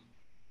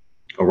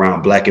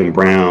around Black and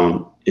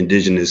brown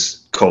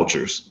indigenous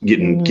cultures,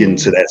 getting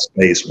to that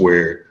space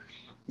where,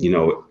 you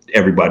know,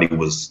 everybody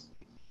was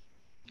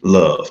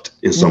loved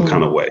in some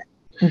kind of way.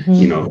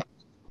 You know,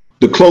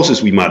 the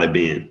closest we might have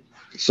been.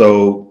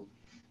 So,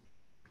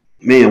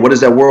 man, what does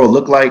that world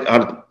look like?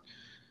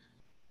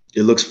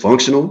 It looks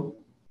functional.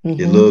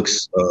 It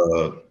looks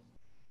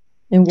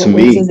in what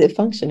ways is it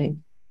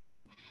functioning?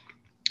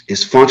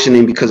 It's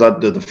functioning because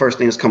the first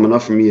thing that's coming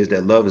up for me is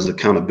that love is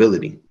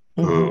accountability.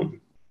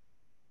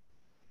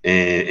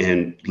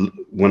 And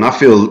when I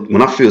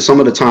feel some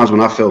of the times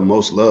when I felt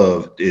most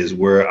loved is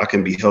where I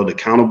can be held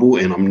accountable,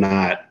 and I'm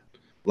not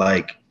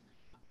like,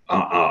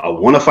 I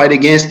want to fight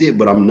against it,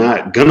 but I'm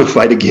not gonna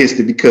fight against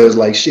it because,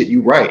 like, shit,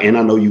 you right, and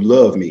I know you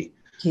love me.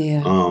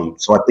 Yeah.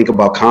 So I think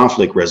about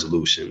conflict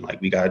resolution. Like,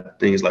 we got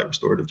things like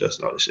restorative justice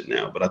and all this shit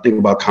now, but I think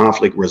about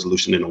conflict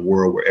resolution in a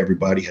world where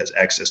everybody has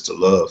access to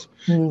love,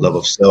 love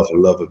of self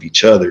and love of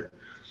each other.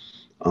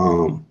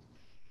 The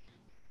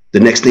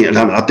next thing,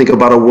 I think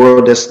about a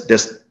world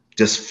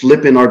that's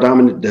flipping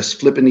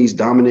these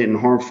dominant and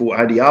harmful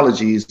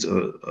ideologies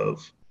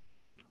of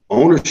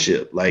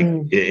ownership, like,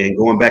 and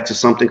going back to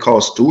something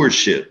called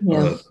stewardship.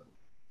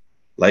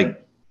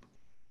 Like,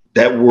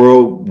 that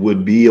world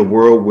would be a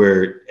world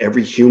where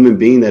every human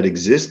being that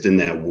exists in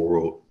that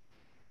world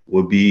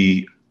would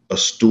be a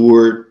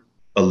steward,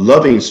 a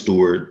loving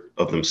steward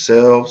of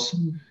themselves,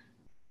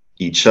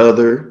 each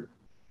other,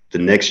 the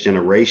next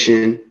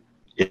generation,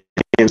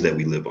 and that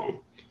we live on.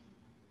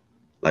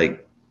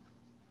 Like,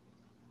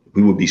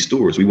 we would be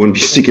stewards. We wouldn't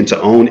be seeking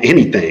to own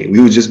anything.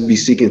 We would just be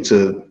seeking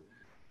to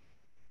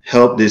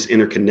help this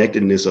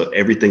interconnectedness of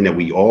everything that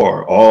we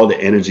are, all the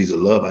energies of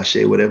love, I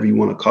say, whatever you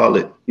want to call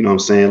it. You know what I'm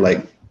saying?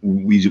 Like,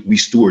 we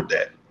steward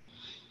that.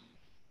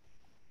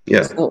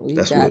 Yeah, so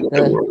that's what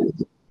that world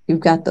is. You've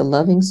got the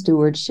loving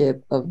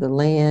stewardship of the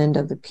land,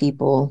 of the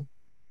people.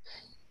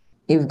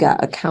 You've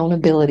got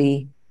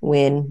accountability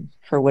when,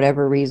 for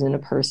whatever reason, a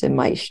person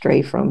might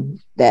stray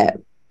from that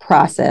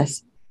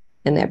process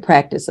and that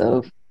practice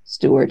of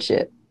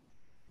stewardship.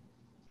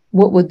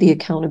 What would the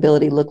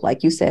accountability look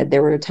like? You said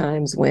there were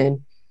times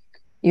when,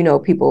 you know,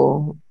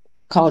 people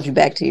called you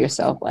back to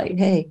yourself, like,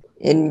 hey,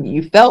 and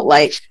you felt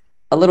like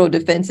a little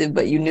defensive,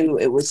 but you knew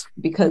it was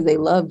because they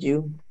loved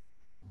you.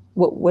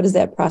 What does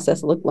that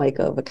process look like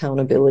of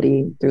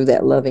accountability through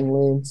that loving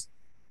lens?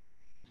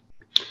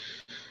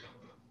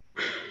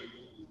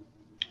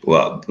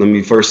 Well, let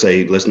me first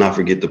say, let's not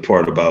forget the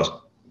part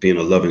about being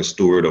a loving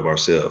steward of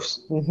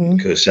ourselves.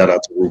 Because shout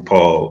out to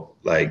RuPaul,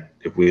 like,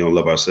 if we don't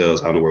love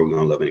ourselves, how in the world are we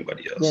going to love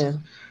anybody else?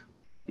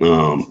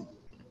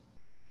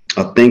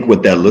 I think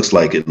what that looks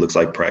like, it looks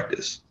like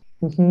practice.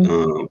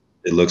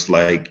 It looks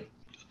like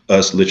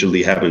us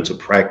literally having to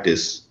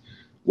practice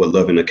what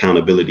love and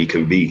accountability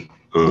can be,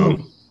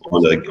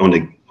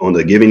 on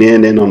the giving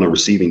end and on the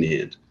receiving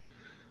end.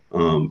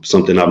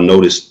 Something I've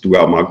noticed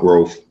throughout my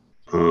growth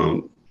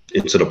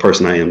into the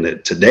person I am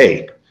that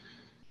today,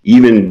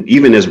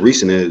 even as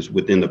recent as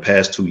within the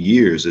past 2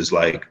 years, is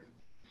like,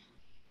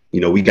 you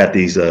know, we got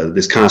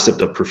this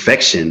concept of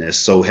perfection that's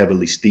so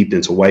heavily steeped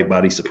into white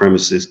body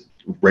supremacist,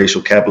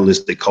 racial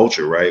capitalistic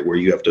culture, right? Where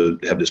you have to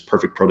have this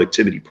perfect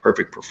productivity,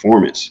 perfect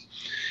performance.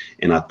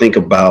 And I think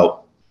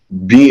about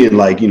being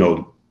like, you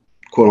know,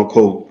 quote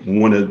unquote,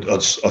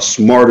 a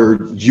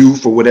smarter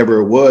youth or whatever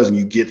it was. And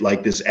you get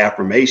like this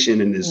affirmation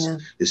and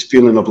this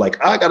feeling of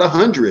like, I got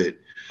 100,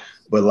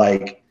 but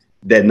like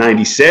that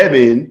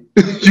 97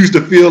 used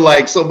to feel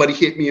like somebody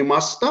hit me in my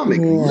stomach,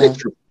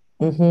 literally.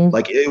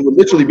 Like, it would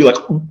literally be like,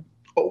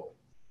 oh,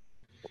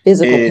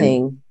 physical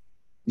pain.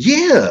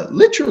 Yeah,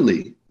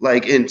 literally.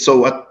 Like, and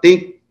so I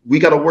think we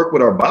got to work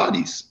with our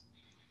bodies,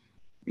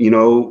 you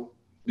know,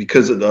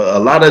 because a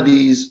lot of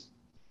these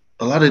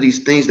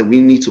things that we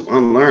need to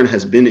unlearn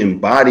has been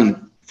embodied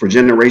for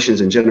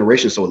generations and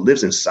generations. So it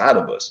lives inside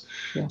of us.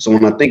 So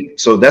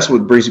so that's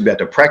what brings you back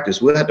to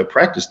practice. We'll have to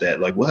practice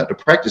that. Like, we'll have to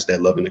practice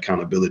that love and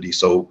accountability.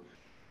 So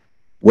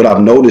what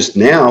I've noticed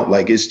now,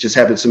 like, it's just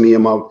happened to me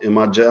in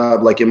my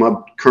job, like in my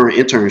current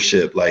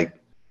internship. Like,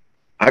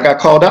 I got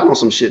called out on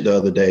some shit the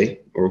other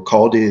day, or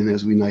called in,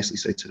 as we nicely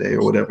say today,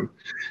 or whatever.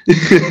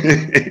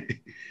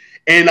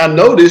 And I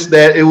noticed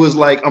that it was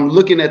like, I'm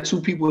looking at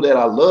two people that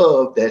I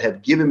love that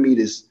have given me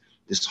this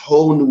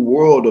whole new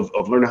world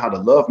of learning how to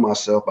love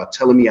myself by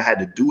telling me I had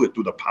to do it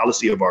through the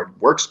policy of our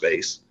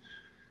workspace.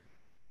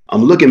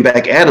 I'm looking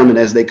back at them, and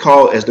as they're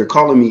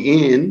calling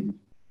me in,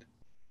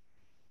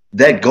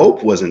 that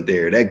gulp wasn't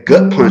there. That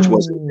gut punch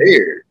wasn't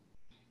there.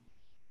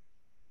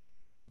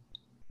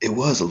 It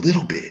was a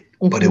little bit,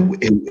 but it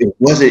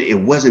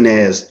wasn't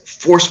as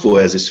forceful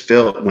as it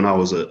felt when I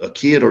was a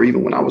kid, or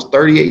even when I was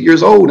 38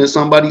 years old and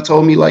somebody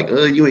told me like,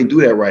 you ain't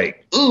do that right.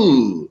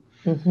 Ooh.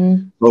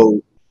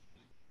 So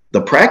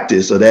the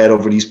practice of that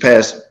over these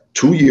past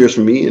 2 years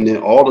for me, and then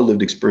all the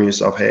lived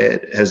experience I've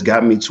had, has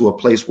gotten me to a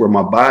place where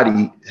my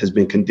body has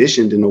been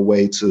conditioned in a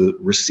way to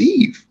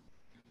receive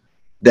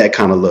that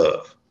kind of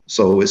love.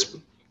 So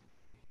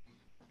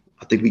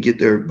I think we get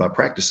there by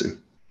practicing.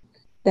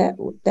 That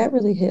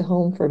really hit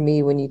home for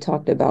me when you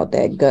talked about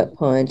that gut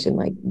punch and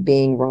like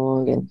being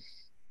wrong, and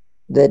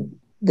the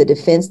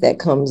defense that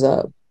comes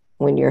up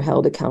when you're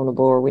held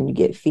accountable or when you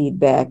get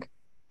feedback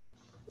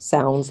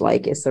sounds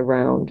like it's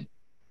around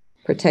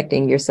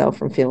protecting yourself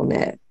from feeling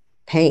that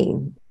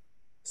pain.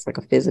 It's like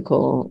a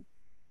physical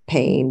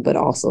pain, but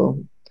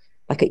also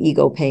like an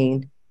ego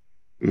pain.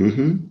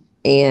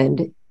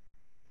 And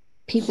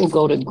people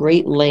go to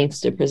great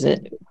lengths to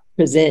present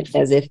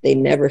as if they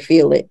never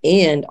feel it,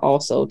 and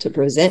also to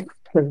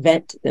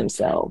prevent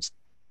themselves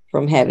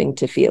from having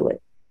to feel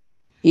it,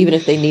 even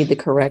if they need the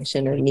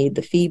correction or need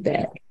the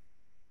feedback.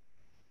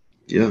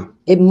 Yeah.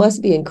 It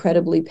must be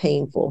incredibly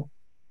painful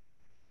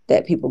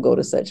that people go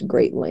to such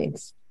great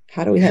lengths.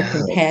 How do we have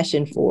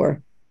compassion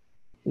for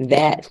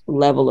that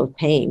level of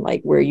pain,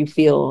 like where you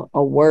feel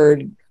a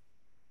word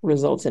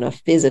results in a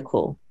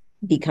physical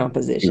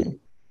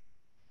decomposition?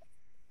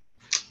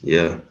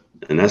 Yeah.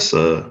 And that's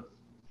a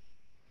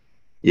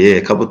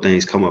couple of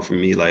things come up for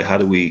me. Like, how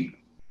do we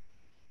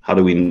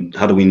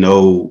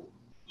know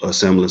a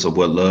semblance of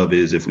what love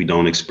is if we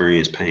don't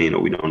experience pain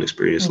or we don't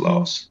experience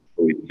loss?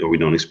 or we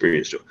don't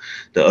experience joy.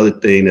 The other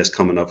thing that's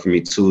coming up for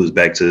me too is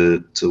back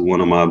to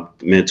one of my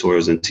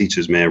mentors and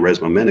teachers, man,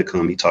 Resma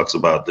Menachem. He talks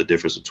about the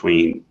difference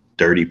between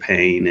dirty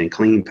pain and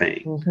clean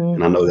pain.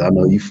 And I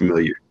know you're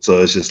familiar.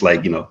 So it's just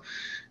like,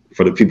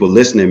 for the people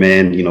listening,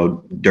 man,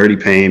 dirty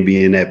pain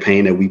being that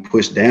pain that we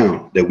push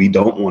down, that we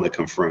don't want to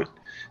confront,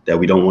 that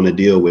we don't want to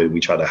deal with, we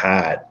try to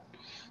hide,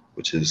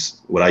 which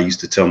is what I used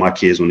to tell my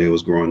kids when they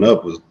was growing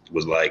up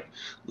was like,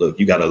 look,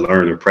 you got to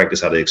learn and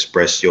practice how to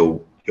express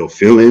your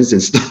feelings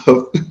and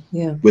stuff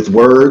with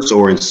words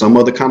or in some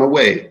other kind of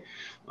way.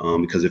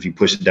 Because if you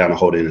push it down and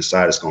hold it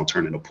inside, it's going to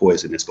turn into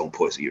poison. It's going to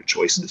poison your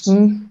choices.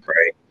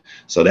 Right.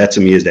 So that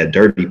to me is that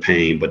dirty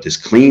pain. But this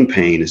clean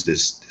pain is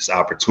this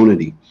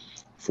opportunity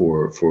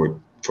for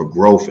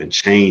growth and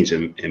change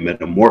and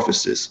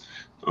metamorphosis.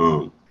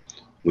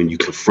 When you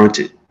confront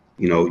it,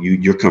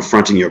 you're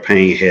confronting your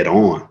pain head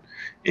on,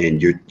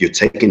 and you're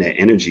taking that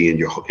energy and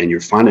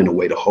you're finding a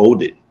way to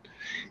hold it.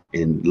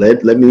 And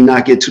let me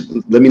not get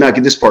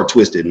this part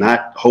twisted.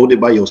 Not hold it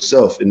by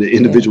yourself in the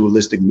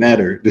individualistic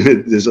matter.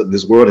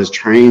 This world has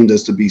trained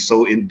us to be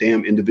so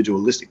damn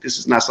individualistic. This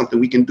is not something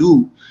we can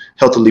do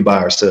healthily by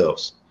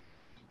ourselves.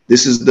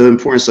 This is the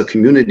importance of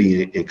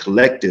community and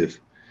collective,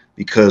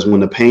 because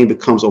when the pain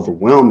becomes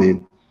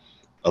overwhelming,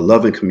 a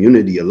loving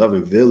community, a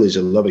loving village,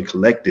 a loving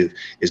collective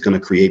is going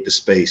to create the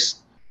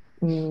space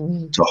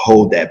to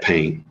hold that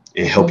pain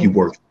and help you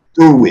work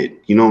through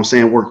it. You know what I'm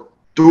saying? Work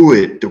through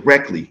it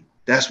directly.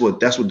 That's what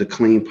the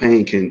clean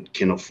pain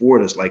can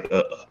afford us, like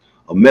a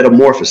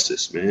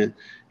metamorphosis, man,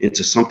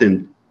 into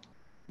something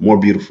more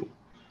beautiful.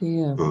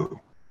 Yeah.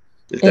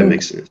 If that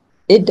makes sense.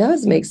 It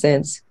does make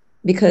sense,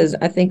 because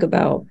I think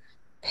about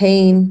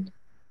pain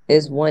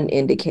is one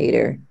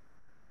indicator,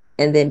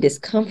 and then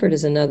discomfort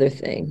is another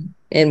thing.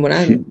 And when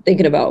I'm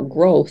thinking about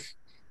growth,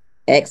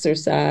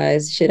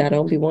 exercise, shit I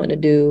don't be wanting to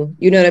do,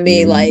 you know what I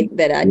mean? Like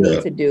that I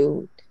need to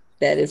do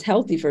that is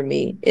healthy for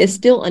me. It's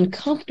still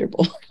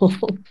uncomfortable.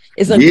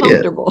 It's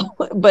uncomfortable,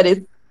 but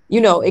it's,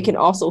 it can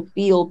also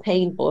feel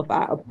painful. If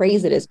I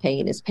appraise it as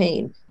pain, it's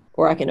pain,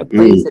 or I can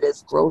appraise it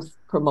as growth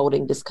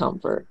promoting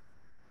discomfort.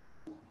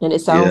 And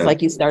it sounds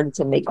like you started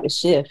to make the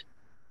shift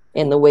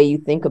in the way you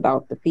think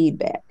about the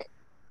feedback.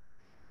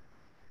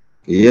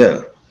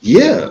 Yeah.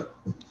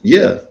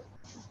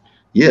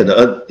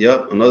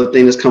 Another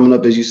thing that's coming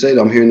up, as you said,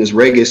 I'm hearing this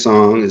reggae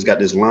song. It's got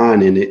this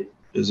line in it.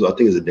 I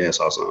think it's a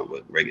dancehall song,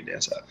 but reggae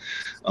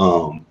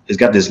dancehall. It's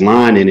got this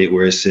line in it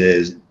where it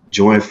says,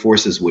 "Join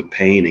forces with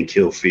pain and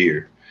kill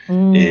fear."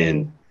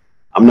 And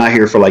I'm not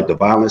here for like the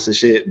violence and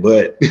shit,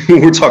 but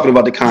we're talking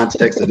about the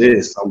context of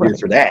this. I'm here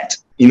for that.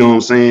 You know what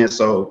I'm saying?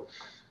 So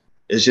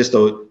it's just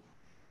I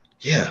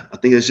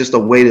think it's just a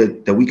way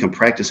that we can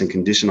practice and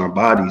condition our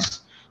bodies.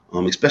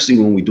 Especially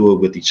when we do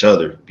it with each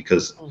other,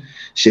 because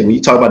shit, when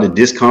you talk about the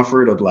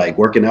discomfort of like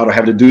working out or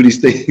having to do these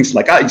things,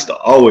 like I used to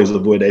always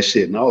avoid that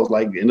shit. And I was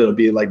like, ended up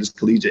being like this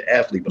collegiate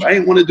athlete, but I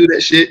didn't want to do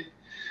that shit.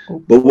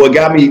 But what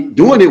got me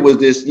doing it was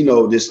this,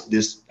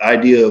 this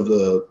idea of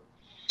the,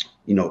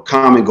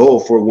 common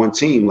goal for one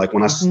team, like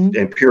when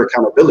and pure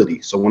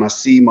accountability. So when I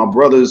see my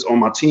brothers on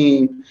my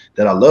team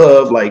that I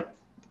love, like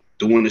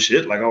doing the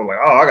shit, like I was like,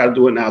 oh, I got to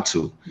do it now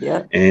too.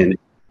 Yeah. And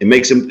it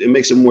makes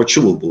it more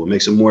chewable. It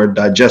makes it more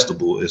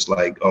digestible. It's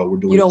like, oh, we're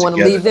doing it together. You don't want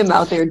to leave them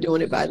out there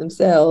doing it by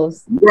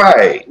themselves.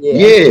 Right.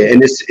 Yeah.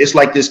 And it's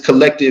like this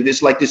collective,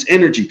 it's like this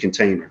energy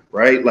container,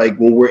 right? Like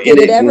when we're in it.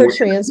 Did it ever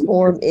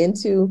transform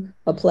into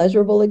a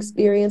pleasurable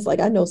experience? Like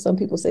I know some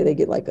people say they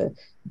get like a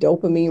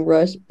dopamine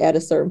rush at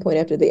a certain point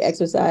after they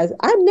exercise.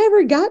 I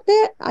never got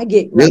that. I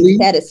get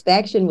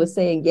satisfaction with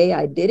saying, yay,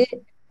 I did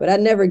it, but I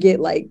never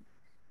get like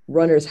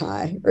runner's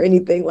high or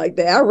anything like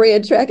that. I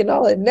ran track and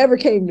all. It never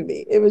came to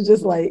me. It was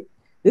just like,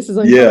 this is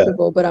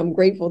uncomfortable, but I'm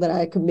grateful that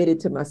I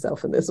committed to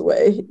myself in this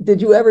way.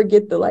 Did you ever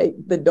get the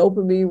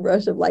dopamine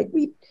rush of like,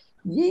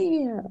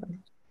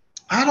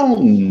 I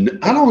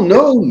don't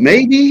know.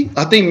 Maybe.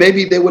 I think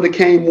maybe they would have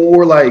came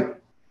more like,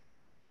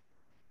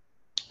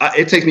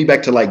 it takes me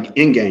back to like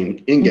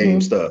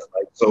in-game stuff.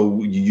 Like,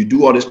 so you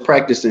do all this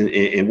practice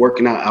and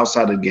working out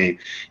outside of the game,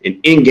 and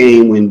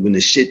in-game when the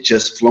shit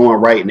just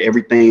flowing right and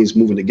everything's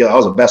moving together. I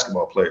was a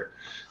basketball player,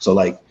 so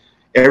like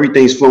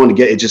everything's flowing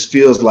together. It just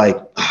feels like,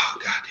 oh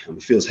goddamn,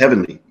 it feels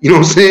heavenly. You know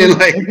what I'm saying?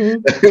 Like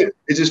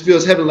it just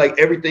feels heavenly. Like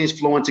everything's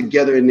flowing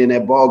together, and then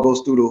that ball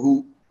goes through the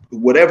hoop,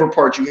 whatever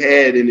part you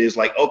had, and it's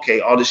like, okay,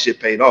 all this shit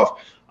paid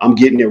off. I'm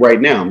getting it right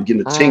now. I'm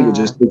getting a tingle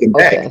just thinking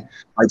back.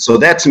 Like, so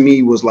that to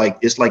me was like,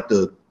 it's like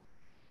the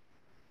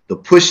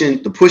pushing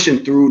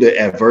through the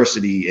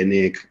adversity and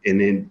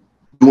then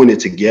doing it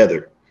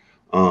together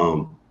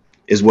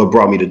is what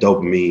brought me the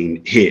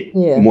dopamine hit,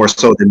 more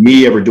so than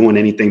me ever doing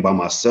anything by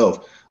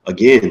myself.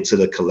 Again, to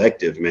the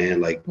collective,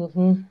 man, like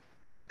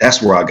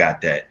that's where I got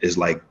that. Is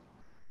like,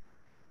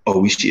 oh,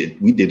 we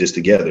did this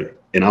together,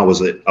 and I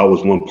was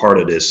one part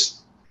of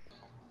this.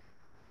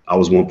 I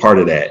was one part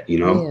of that,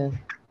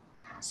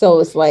 So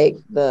it's like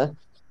the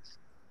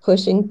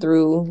pushing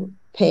through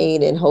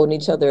pain and holding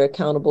each other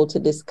accountable to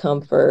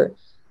discomfort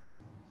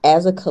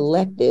as a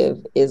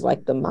collective is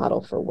like the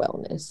model for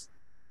wellness.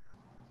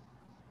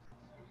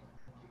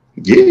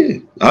 Yeah,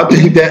 I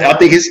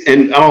think it's,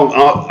 and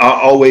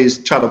I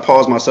always try to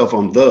pause myself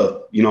on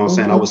you know what I'm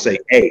saying? I would say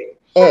A,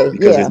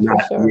 because it's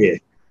not, sure.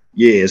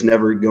 it's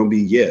never going to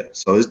be,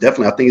 So it's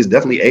definitely, I think it's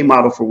definitely a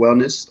model for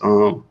wellness.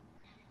 And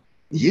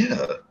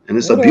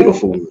it's a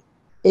beautiful one.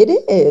 It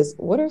is.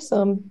 What are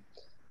some,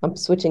 I'm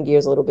switching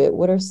gears a little bit.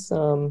 What are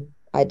some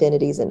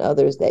identities in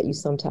others that you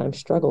sometimes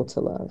struggle to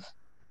love?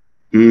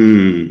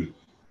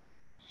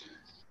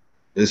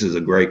 This is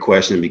a great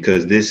question,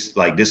 because this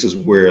is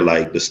where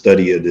like the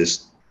study of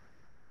this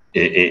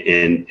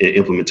and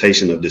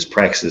implementation of this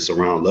praxis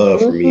around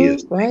love for me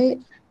is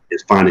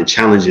is finding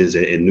challenges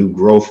and new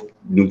growth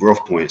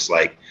points.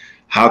 Like,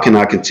 how can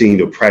I continue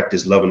to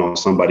practice loving on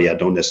somebody I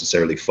don't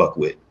necessarily fuck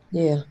with?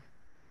 Yeah.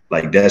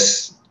 Like,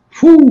 that's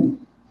whoo.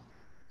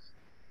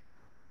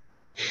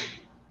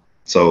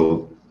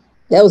 So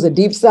that was a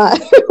deep sigh.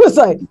 It was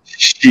like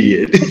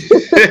shit.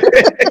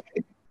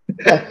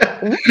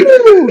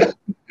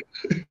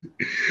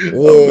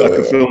 I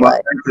could feel my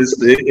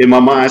practice in my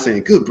mind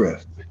saying, "Good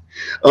breath."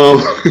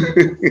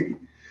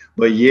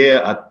 But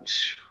yeah,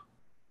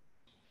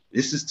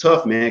 this is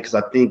tough, man, because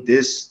I think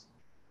this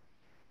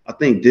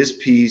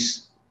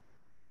piece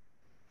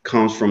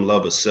comes from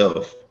love of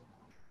self,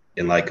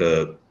 and like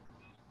a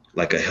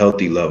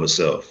healthy love of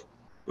self.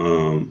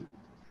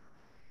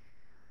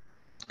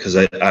 Because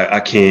I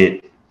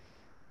can't.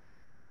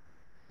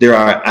 There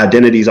are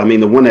identities. I mean,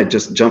 the one that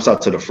just jumps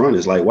out to the front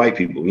is like white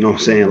people. You know what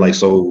I'm saying? Like,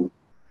 so.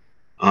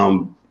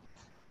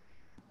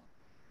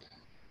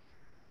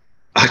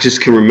 I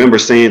just can remember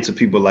saying to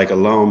people, like,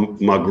 along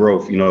my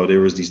growth, you know, there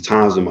was these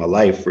times in my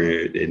life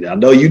where, and I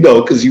know you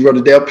know, because you wrote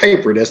a damn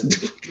paper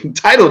that's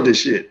titled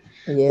this shit.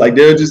 Yeah. Like,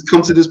 they'll just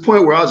come to this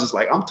point where I was just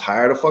like, I'm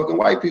tired of fucking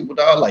white people,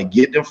 dog. Like,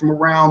 get them from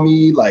around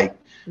me. Like,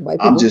 white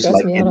people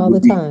stress me out all the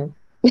time.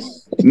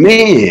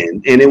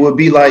 Man, and it would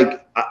be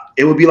like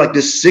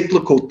this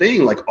cyclical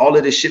thing. Like, all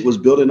of this shit was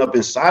building up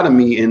inside of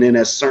me, and then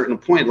at a certain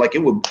point, like, it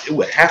would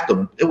have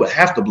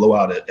to blow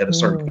out at a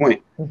certain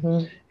point.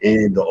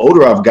 And the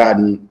older I've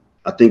gotten,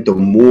 I think the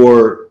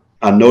more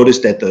I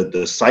noticed that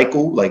the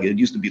cycle, like, it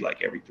used to be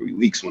like every 3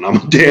 weeks when I'm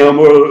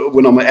or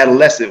when I'm an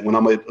adolescent. When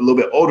I'm a little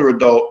bit older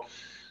adult,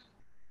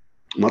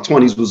 my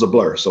 20s was a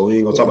blur, so we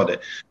ain't gonna talk about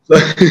that.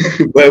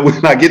 But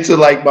when I get to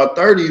like my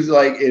 30s,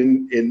 like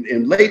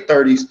in late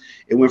 30s,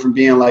 it went from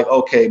being like,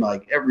 okay,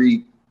 like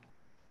every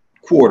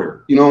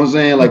quarter, you know what I'm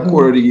saying, like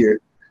quarter of the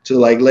year, to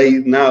like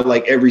late now,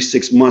 like every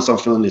 6 months, I'm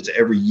feeling it to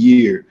every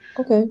year.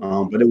 Okay.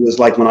 But it was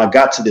like when I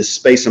got to this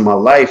space in my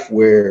life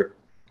where,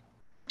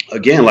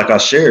 again, like I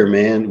shared,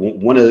 man,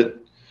 one of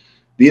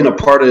being a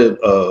part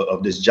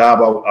of this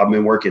job I've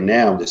been working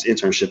now, this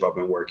internship I've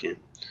been working,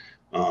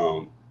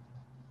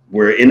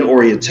 where in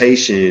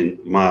orientation,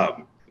 my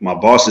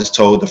bosses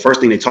told, the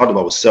first thing they talked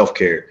about was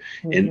self-care.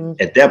 And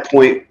at that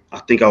point, I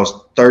think I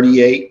was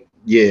 38.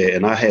 Yeah.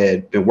 And I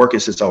had been working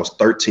since I was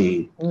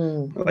 13,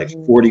 like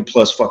 40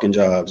 plus fucking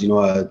jobs. You know,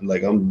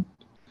 I'm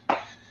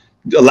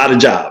a lot of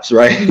jobs,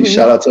 right?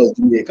 Shout out to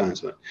the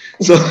Congressman.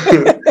 So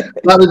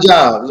a lot of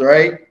jobs,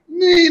 right?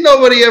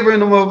 Nobody ever in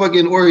the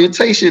motherfucking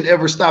orientation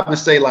ever stopped and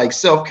say, like,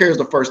 self-care is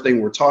the first thing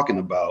we're talking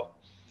about.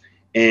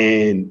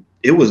 And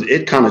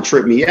it kind of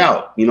tripped me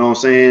out, you know what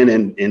I'm saying?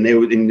 And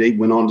they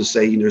went on to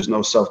say, there's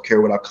no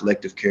self-care without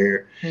collective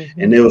care.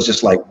 And it was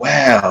just like,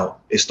 wow,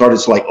 it started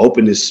to like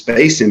open this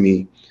space in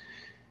me.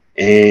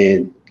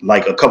 And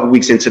like a couple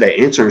weeks into that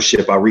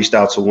internship, I reached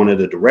out to one of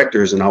the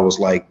directors and I was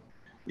like,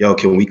 yo,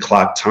 can we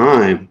clock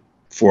time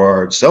for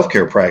our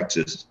self-care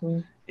practice?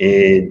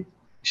 And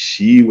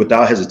she,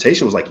 without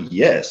hesitation, was like,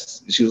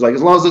 yes. She was like,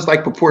 as long as it's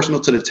like proportional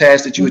to the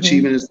task that you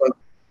achieve and stuff,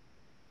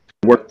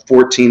 work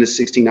 14 to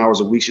 16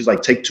 hours a week. She's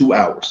like, take 2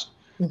 hours.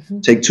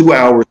 Take 2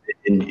 hours,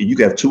 and you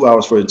can have 2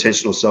 hours for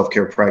intentional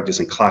self-care practice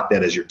and clock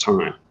that as your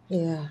time.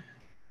 Yeah.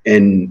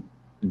 And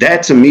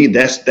that, to me,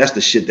 that's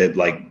the shit that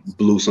like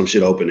blew some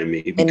shit open in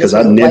me, because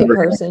I never.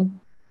 White person.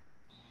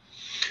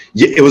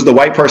 Yeah, it was the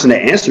white person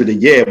that answered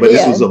it. Yeah, but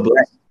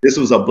this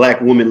was a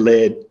black woman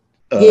led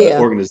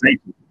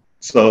organization.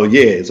 So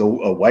yeah, it's a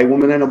white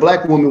woman and a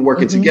black woman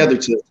working together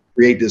to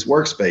create this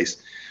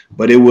workspace.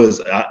 But it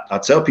was, I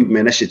tell people,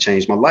 man, that shit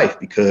changed my life,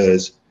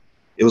 because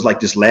it was like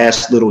this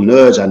last little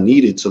nudge I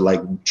needed to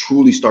like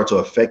truly start to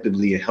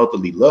effectively and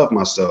healthily love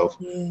myself.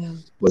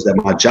 Was that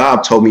my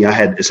job told me I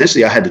had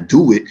to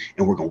do it,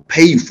 and we're going to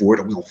pay you for it,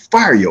 or we're going to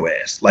fire your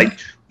ass. Like,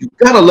 you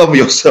got to love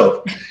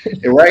yourself.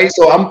 Right.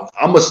 So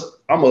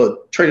I'm a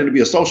trained to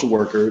be a social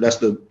worker. That's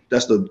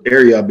the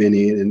area I've been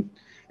in.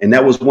 And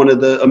that was one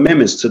of the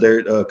amendments to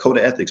their code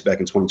of ethics back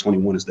in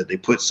 2021, is that they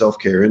put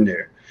self-care in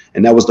there.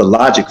 And that was the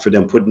logic for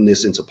them putting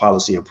this into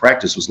policy and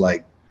practice, was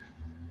like,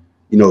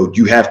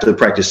 you have to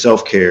practice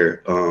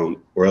self-care,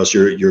 or else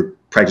you're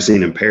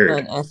practicing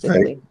impaired.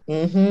 Unethically.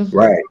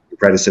 Right. You're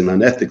practicing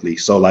unethically.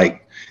 So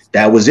like,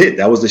 that was it.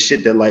 That was the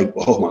shit that like,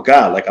 oh my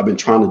God, like I've been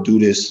trying to do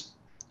this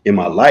in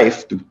my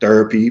life through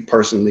therapy,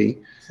 personally,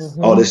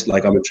 all this,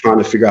 like I've been trying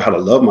to figure out how to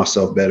love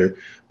myself better.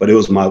 But it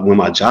was when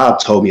my job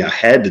told me I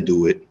had to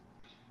do it,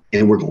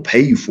 and we're going to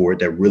pay you for it,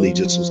 that really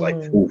just was like,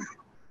 oof.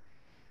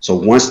 So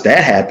once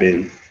that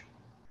happened,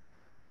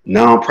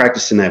 now I'm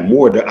practicing that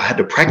more. I had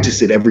to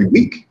practice it every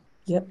week.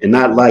 Yep. And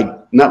not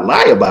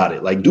lie about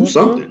it, like do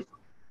something.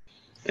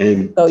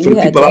 And so for you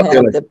the had people to out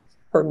there, have the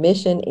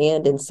permission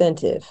and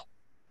incentive.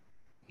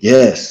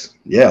 Yes.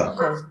 Yeah.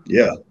 Okay.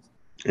 Yeah.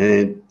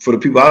 And for the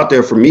people out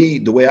there, for me,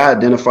 the way I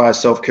identify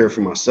self-care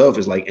for myself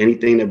is like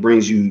anything that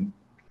brings you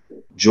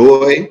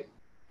joy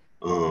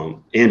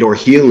and or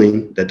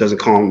healing that doesn't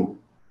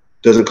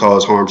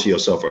cause harm to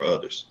yourself or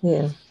others.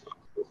 Yeah.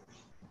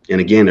 And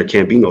again, there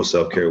can't be no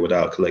self-care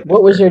without collective.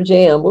 What was your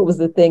jam? What was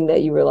the thing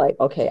that you were like,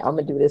 okay, I'm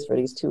gonna do this for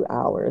these 2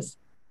 hours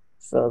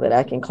so that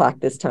I can clock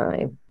this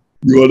time?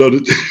 You know,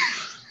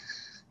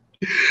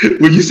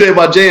 when you say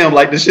about jam,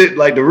 like the shit,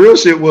 like the real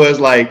shit was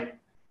like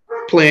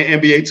playing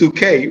NBA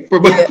 2K for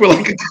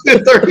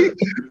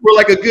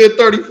like a good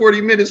 30,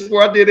 40 minutes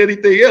before I did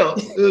anything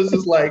else. It was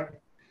just like,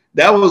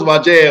 that was my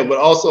jam, but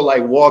also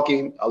like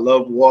walking. I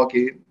love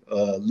walking,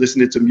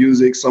 listening to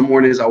music. Some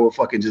mornings I would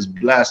fucking just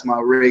blast my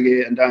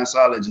reggae and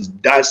dancehall and just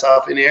dance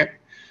off in there,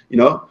 you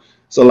know?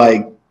 So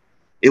like,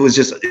 it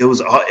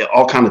was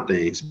all kind of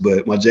things,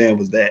 but my jam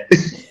was that.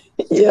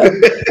 Yeah,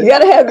 you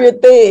gotta have your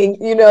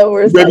thing, you know,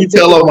 where it's ready like, to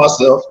tell on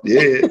myself.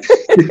 Yeah.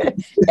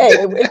 Hey,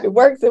 if it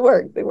works, it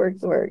works. It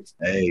works, it works.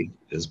 Hey,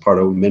 it's part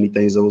of many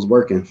things that was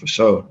working for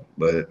sure.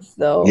 But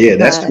so yeah,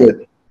 that's what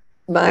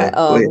my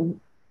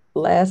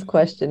last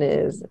question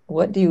is,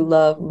 what do you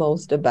love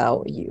most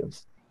about you?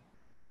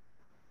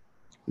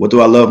 What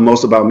do I love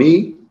most about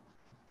me?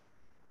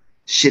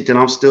 Shit, that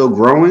I'm still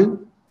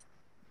growing.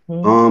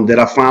 That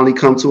I finally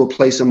come to a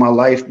place in my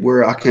life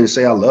where I can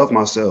say I love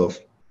myself.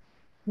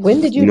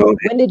 When did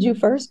you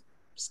first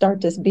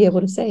start to be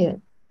able to say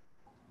it?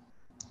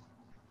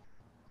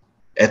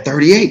 At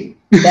 38.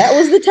 That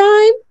was the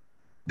time?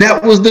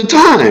 That was the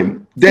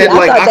time. I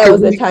thought that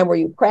was the time where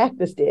you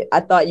practiced it.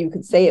 I thought you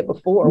could say it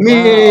before.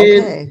 Man, wow,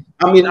 okay.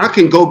 I mean, I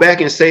can go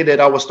back and say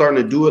that I was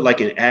starting to do it like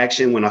in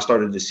action when I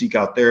started to seek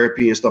out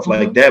therapy and stuff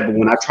like that. But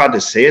when I tried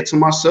to say it to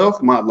myself,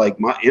 my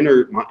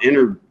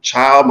inner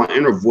child, my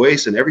inner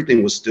voice and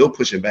everything was still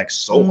pushing back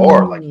so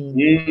hard. Like,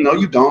 no,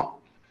 you don't.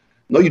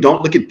 No, you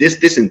don't. Look at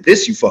this, and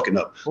this, you fucking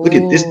up. Look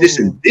at this,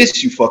 and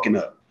this, you fucking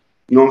up.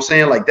 You know what I'm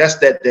saying? Like that's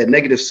that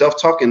negative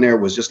self-talk in there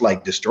was just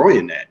like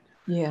destroying that.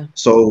 Yeah.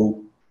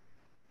 So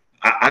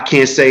I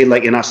can't say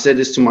like, and I said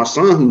this to my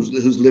son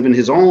who's living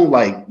his own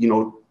like, you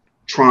know,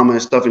 trauma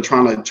and stuff and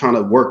trying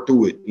to work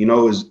through it, you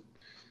know, is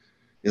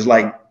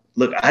like,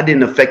 look, I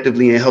didn't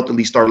effectively and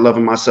healthily start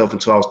loving myself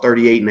until I was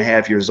 38 and a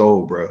half years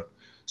old, bro.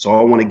 So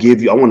I want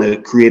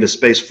to create a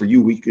space for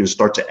you where you can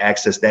start to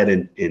access that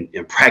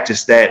and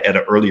practice that at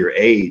an earlier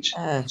age.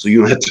 So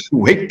you don't have to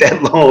wait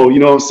that long. You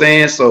know what I'm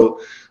saying?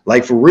 So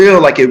like for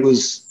real, like it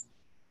was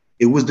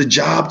the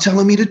job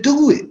telling me to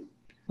do it.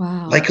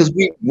 Wow. Like, cause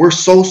we're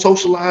so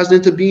socialized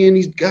into being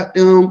these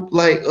goddamn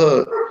like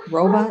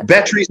robots,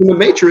 batteries in the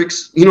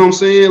matrix. You know what I'm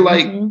saying?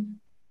 Like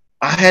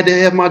I had to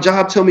have my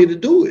job tell me to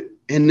do it.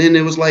 And then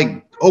it was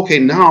like, okay,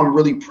 now I'm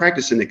really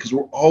practicing it because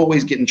we're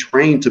always getting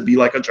trained to be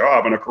like a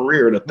job and a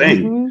career and a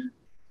thing.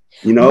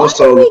 You know, why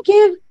do we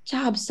give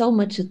jobs so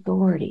much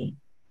authority?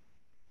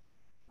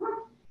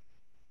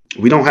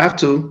 We don't have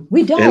to.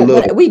 We don't,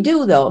 but we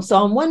do though.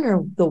 So I'm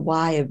wondering the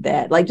why of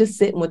that. Like just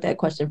sitting with that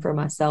question for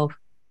myself.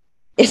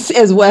 It's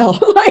as well.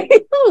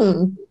 Like,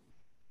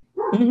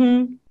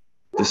 the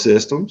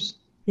systems.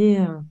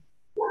 Yeah.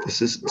 The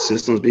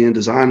systems being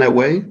designed that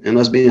way and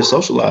us being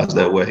socialized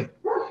that way.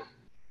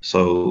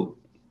 So,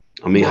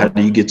 I mean, how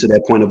do you get to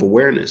that point of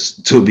awareness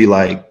to be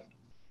like,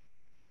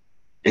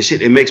 and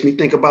shit, it makes me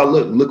think about,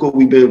 look what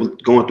we've been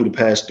going through the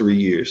past 3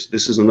 years.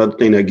 This is another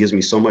thing that gives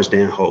me so much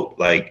damn hope.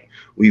 Like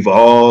we've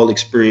all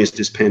experienced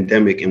this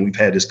pandemic and we've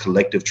had this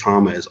collective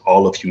trauma as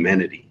all of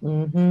humanity.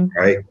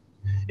 Right.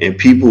 And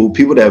people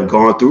that have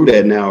gone through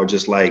that now are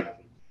just like,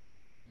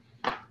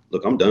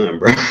 look, I'm done,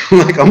 bro.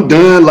 Like I'm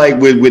done like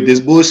with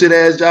this bullshit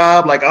ass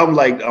job.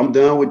 I'm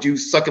done with you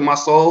sucking my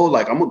soul.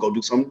 Like I'm gonna go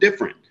do something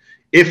different.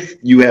 If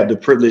you have the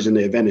privilege and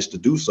the advantage to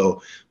do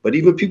so. But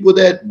even people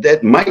that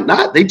might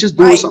not, they just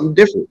doing something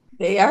different.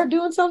 They are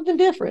doing something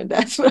different.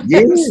 That's what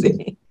I'm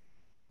saying.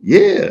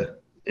 Yeah.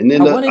 And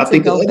then I wanted to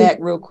go back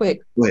real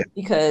quick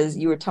because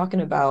you were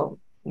talking about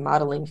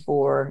modeling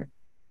for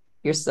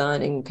your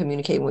son and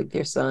communicating with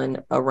your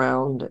son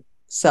around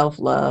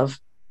self-love,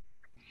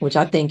 which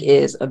I think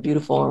is a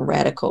beautiful and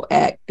radical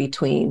act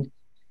between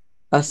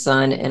a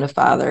son and a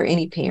father,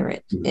 any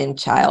parent and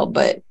child,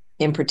 but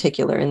in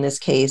particular in this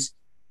case.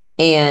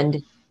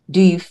 And do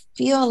you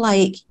feel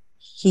like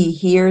he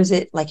hears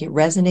it, like it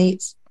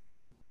resonates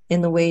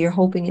in the way you're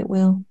hoping it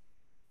will?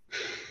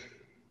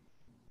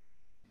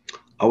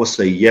 I would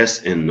say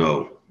yes and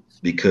no,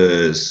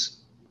 because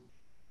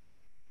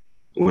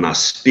when I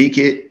speak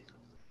it,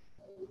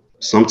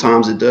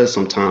 sometimes it does,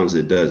 sometimes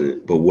it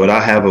doesn't. But what I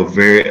have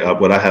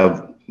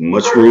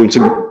much room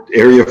to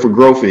area for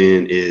growth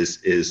in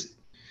is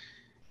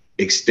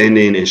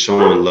extending and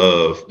showing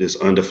love, this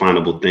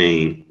undefinable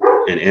thing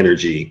and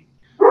energy.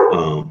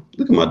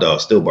 Look at my dog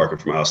still barking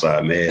from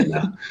outside, mad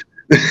now.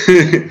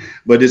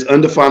 But this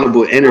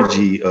undefinable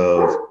energy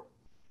of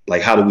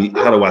like, how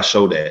do I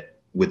show that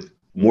with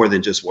more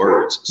than just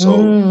words.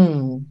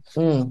 So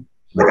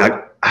like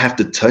I have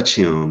to touch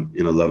him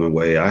in a loving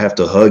way. I have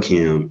to hug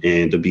him.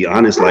 And to be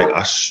honest, like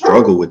I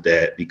struggle with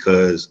that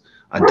because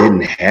I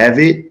didn't have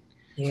it.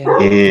 Yeah.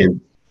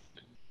 And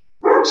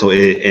so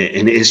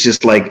it's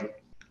just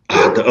like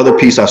the other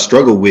piece I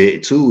struggle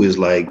with too is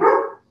like,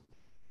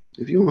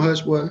 if you don't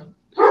hush, what?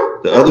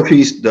 The other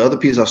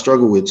piece I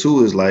struggle with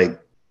too is like,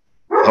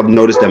 I've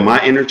noticed that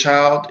my inner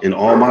child and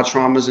all my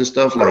traumas and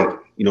stuff, like,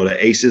 you know,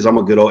 the ACEs, I'm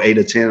a good old 8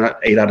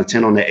 out of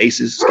 10 on the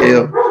ACEs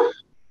scale.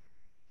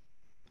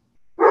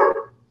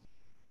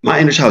 My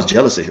inner child's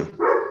jealous of him.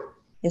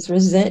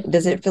 Does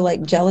it feel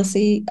like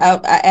jealousy?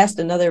 I asked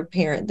another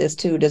parent this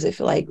too. Does it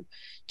feel like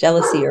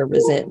jealousy or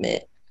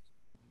resentment?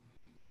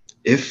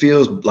 It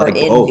feels like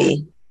both.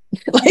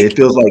 Like, it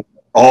feels like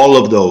all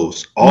of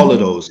those.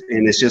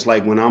 And it's just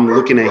like when I'm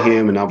looking at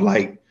him and I'm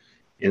like,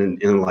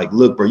 and like,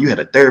 look, bro, you had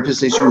a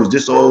therapist since you was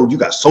this old. You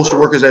got social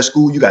workers at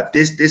school. You got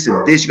this,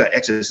 and this. You got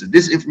access to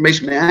this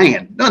information, man. I ain't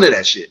had none of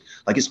that shit.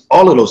 Like, it's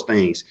all of those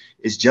things.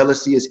 It's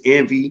jealousy. It's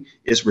envy.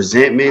 It's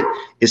resentment.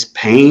 It's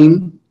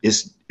pain.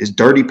 It's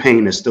dirty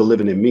pain that's still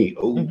living in me.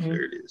 Oh,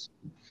 there it is.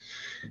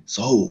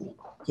 So,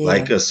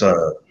 like, it's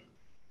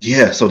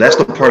so that's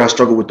the part I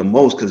struggle with the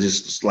most because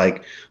it's just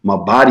like my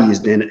body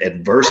is then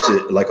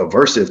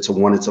aversive to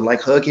wanting to like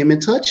hug him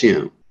and touch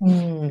him,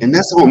 and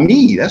that's on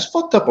me. That's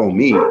fucked up on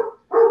me.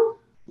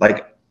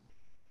 Like,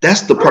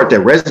 that's the part that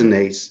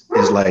resonates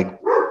is like,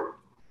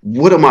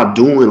 what am I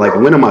doing? Like,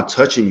 when am I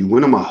touching you?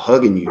 When am I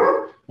hugging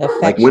you?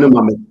 Like, when am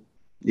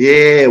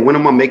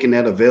I making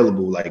that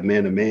available, like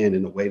man to man,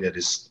 in a way that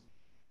is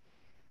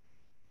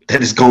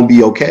going to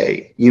be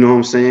okay? You know what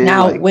I'm saying?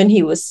 Now, like, when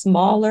he was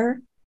smaller,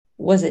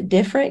 was it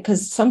different?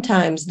 Because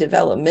sometimes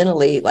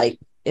developmentally, like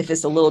if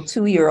it's a little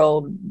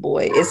 2-year-old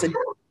boy,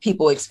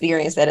 people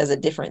experience that as a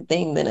different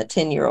thing than a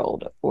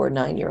 10-year-old or a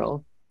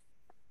 9-year-old.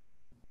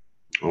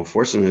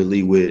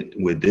 Unfortunately,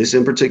 with this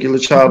in particular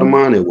child of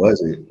mine, it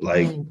wasn't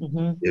like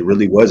it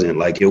really wasn't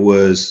like it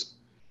was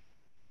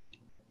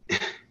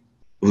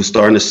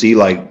starting to see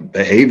like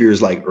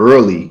behaviors like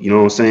early, you know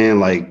what I'm saying?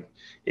 Like,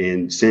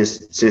 and since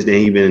then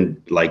he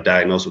been like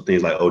diagnosed with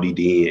things like ODD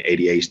and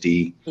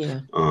ADHD.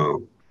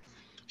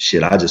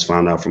 I just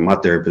found out from my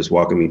therapist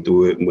walking me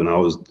through it when I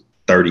was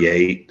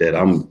 38 that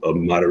I'm a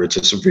moderate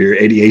to severe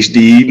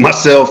ADHD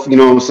myself, you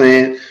know what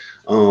I'm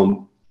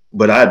saying?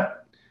 But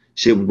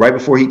right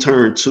before he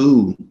turned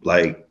 2,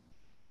 like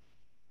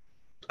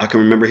I can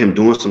remember him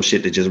doing some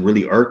shit that just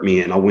really irked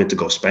me, and I went to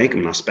go spank him,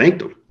 and I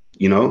spanked him,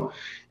 you know,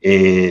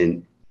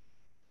 and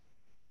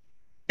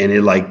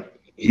it like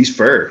he's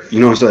fur, you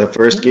know what I'm saying,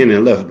 fur skin,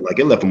 and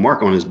it left a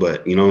mark on his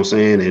butt, you know what I'm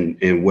saying,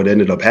 and what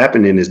ended up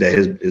happening is that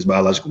his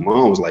biological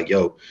mom was like,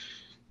 yo,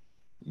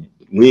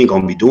 we ain't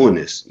gonna be doing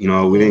this, you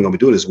know, we ain't gonna be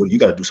doing this. Well, you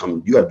gotta do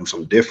something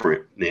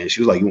different. And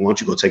she was like, why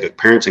don't you go take a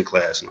parenting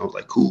class? And I was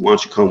like, cool, why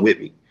don't you come with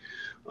me?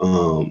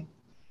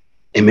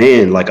 And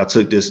man, like I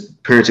took this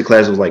parenting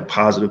class. It was like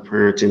positive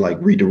parenting, like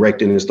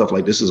redirecting and stuff.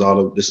 Like this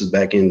is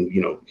back in,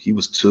 you know, he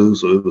was 2,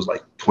 so it was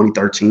like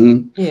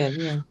 2013.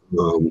 Yeah.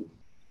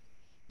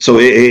 So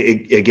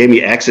it gave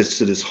me access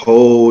to this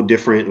whole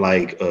different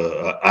like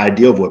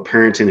idea of what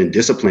parenting and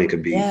discipline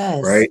could be,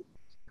 right?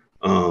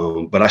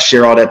 But I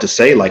share all that to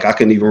say, like, I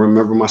couldn't even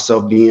remember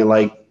myself being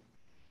like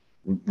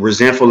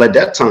resentful at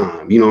that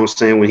time. You know what I'm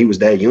saying? When he was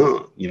that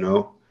young, you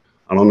know.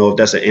 I don't know if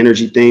that's an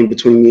energy thing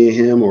between me and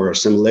him or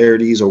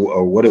similarities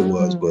or what it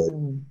was, but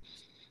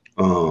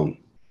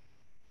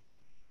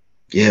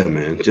yeah,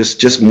 man,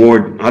 just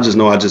more. I just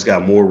know I just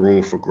got more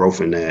room for growth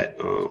in that.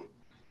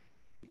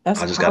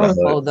 That's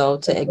powerful though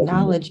to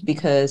acknowledge,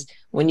 because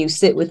when you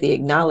sit with the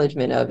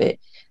acknowledgement of it,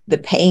 the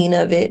pain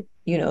of it,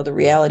 you know, the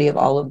reality of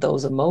all of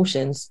those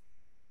emotions,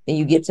 and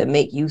you get to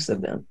make use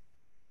of them.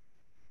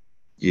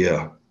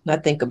 Yeah. I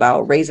think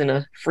about raising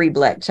a free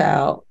Black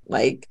child,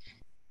 like,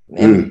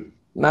 man,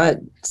 my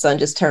son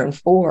just turned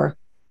 4,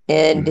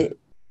 and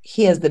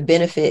he has the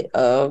benefit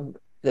of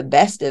the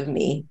best of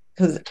me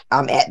because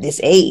I'm at this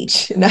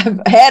age and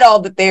I've had all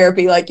the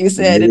therapy, like you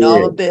said, and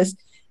all of this,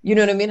 you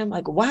know what I mean? I'm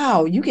like,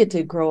 wow, you get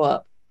to grow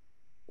up.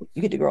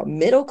 You get to grow up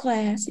middle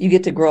class. You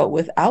get to grow up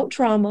without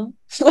trauma.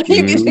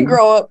 You get to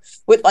grow up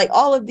with like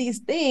all of these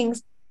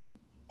things.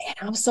 And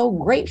I'm so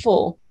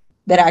grateful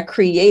that I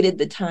created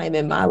the time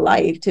in my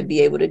life to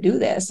be able to do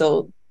that.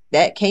 So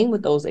that came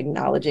with those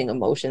acknowledging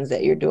emotions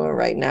that you're doing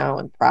right now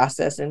and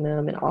processing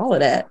them and all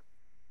of that.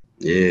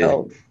 Yeah.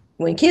 So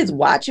when kids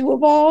watch you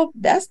evolve,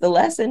 that's the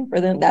lesson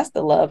for them. That's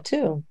the love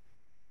too.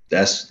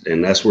 That's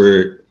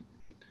where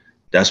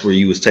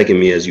you was taking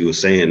me as you were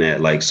saying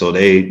that. Like, so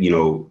they, you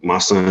know, my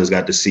sons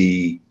got to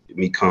see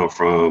me come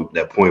from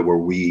that point where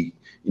we,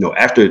 you know,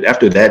 after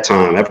that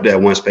time, after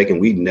that one spanking,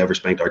 we never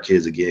spanked our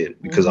kids again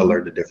because I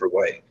learned a different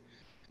way.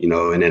 You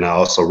know, and then I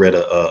also read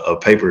a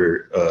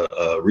paper,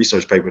 a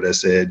research paper that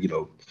said, you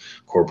know,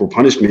 corporal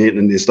punishment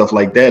and stuff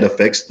like that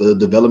affects the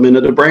development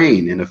of the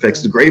brain and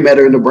affects the gray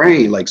matter in the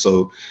brain. Like,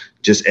 so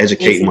just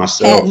educating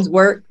myself. Patton's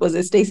work, was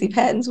it Stacey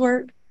Patton's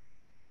work?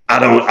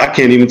 I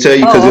can't even tell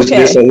you because Oh, it's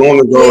been okay. so long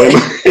ago.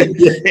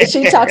 Yeah.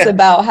 She talks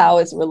about how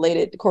it's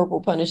related to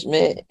corporal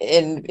punishment,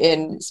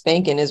 and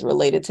spanking is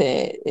related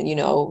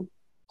to,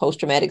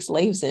 post-traumatic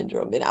slave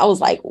syndrome. And I was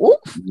like, ooh, ooh,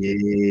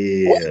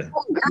 Yeah,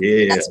 girl,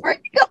 yeah. that's where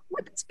you go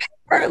with this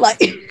paper. Like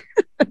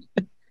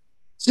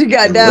she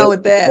got And down love,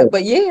 with that.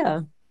 But yeah.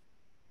 And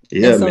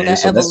yeah, so man. that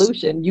So that's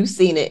evolution, you've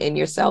seen it in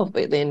yourself,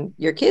 but then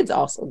your kids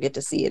also get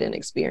to see it and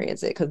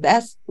experience it, because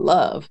that's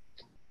love,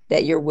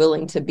 that you're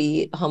willing to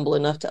be humble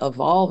enough to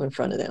evolve in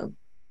front of them.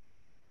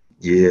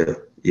 yeah,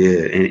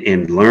 yeah,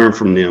 and learn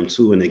from them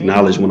too, and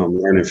acknowledge when Mhm. I'm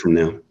learning from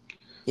them.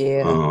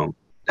 Yeah. Um, Aren't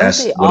they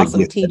that's what a awesome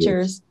gift that is.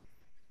 teachers?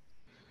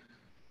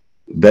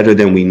 Better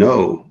than we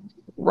know,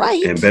 and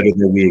Right. better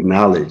than we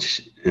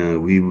acknowledge.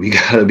 We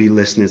gotta be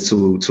listening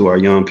to our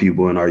young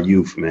people and our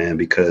youth, man,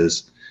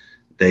 because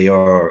they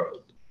are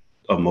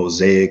a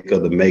mosaic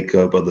of the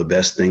makeup of the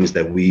best things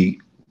that we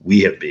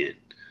have been.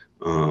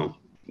 Um,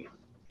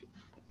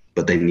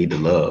 but they need the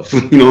love.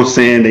 You know what I'm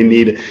saying? They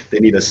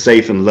need a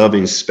safe and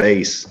loving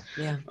space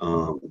Yeah.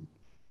 um,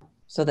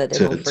 So that they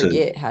to don't to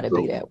forget how to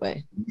be that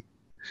way.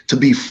 to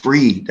be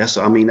free. That's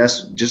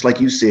just like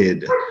you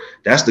said.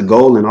 That's the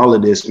goal in all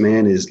of this,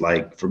 man. Is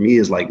like for me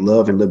is like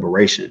love and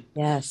liberation.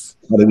 Yes.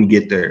 How do we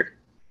get there?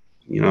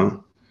 You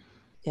know,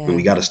 and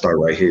we got to Yes. start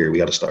right here. We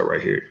got to start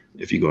right here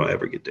if you're gonna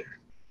ever get there.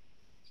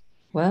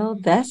 Well,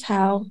 that's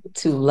how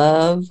to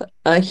love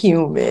a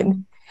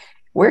human.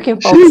 Where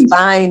can folks Jeez.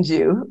 find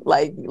you?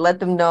 Like, let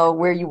them know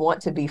where you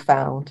want to be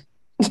found.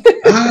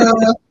 Ah,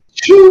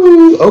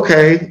 shoo.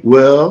 Okay.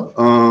 Well,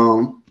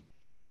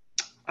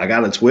 I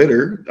got a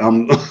Twitter. You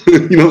know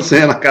what I'm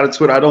saying? I got a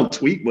Twitter. I don't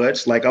tweet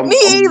much. Like Me I'm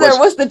either. much.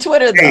 What's the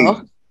Twitter Hey,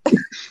 though?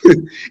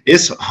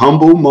 it's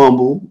Humble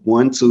Mumble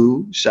 1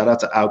 2. Shout out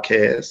to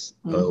Outcast,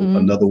 Mm-hmm.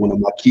 another one of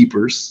my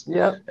keepers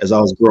Yep. as I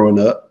was growing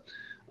up.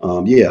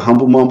 Yeah,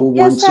 Humble Mumble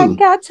one Yes, I two.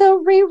 got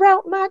to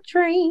reroute my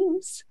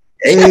dreams.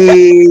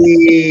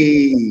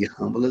 Hey,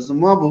 humble as a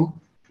mumble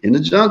in the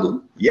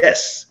jungle.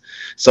 Yes.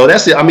 So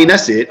that's it. I mean,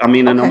 that's it. I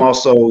mean, and I'm Okay.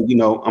 also,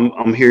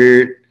 I'm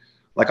here,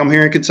 like I'm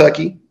here in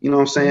Kentucky. You know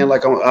what I'm saying? Mhm.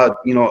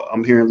 Like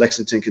I'm here in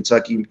Lexington,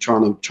 Kentucky,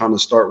 trying to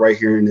start right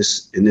here in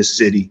this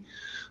city,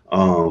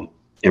 um,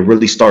 and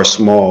really start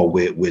small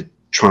with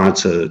trying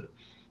to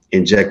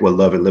inject what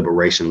love and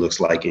liberation looks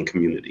like in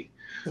community.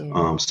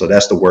 Yeah. So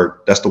that's the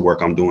work. That's the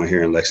work I'm doing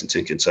here in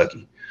Lexington,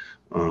 Kentucky.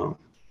 Um,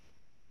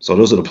 so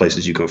those are the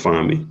places you can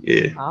find me.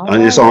 Yeah, All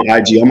and it's right. on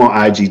IG. I'm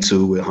on IG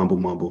too with Humble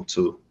Mumble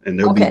too, and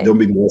there'll be Okay. there'll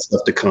be more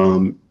stuff to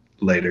come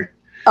later.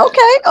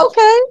 Okay.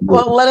 Okay. Yeah.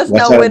 Well, let us Watch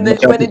know out! when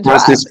Watch out when for it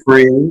Constant drops.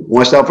 Spring.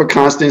 Watch out for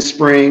Constant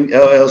Spring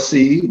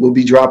LLC. Will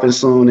be dropping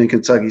soon in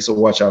Kentucky, so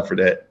watch out for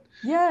that.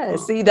 Yeah. Um,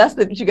 See, that's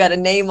you got to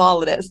name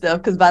all of that stuff,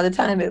 because by the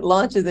time it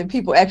launches and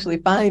people actually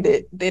find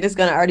it, then it's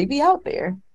going to already be out there.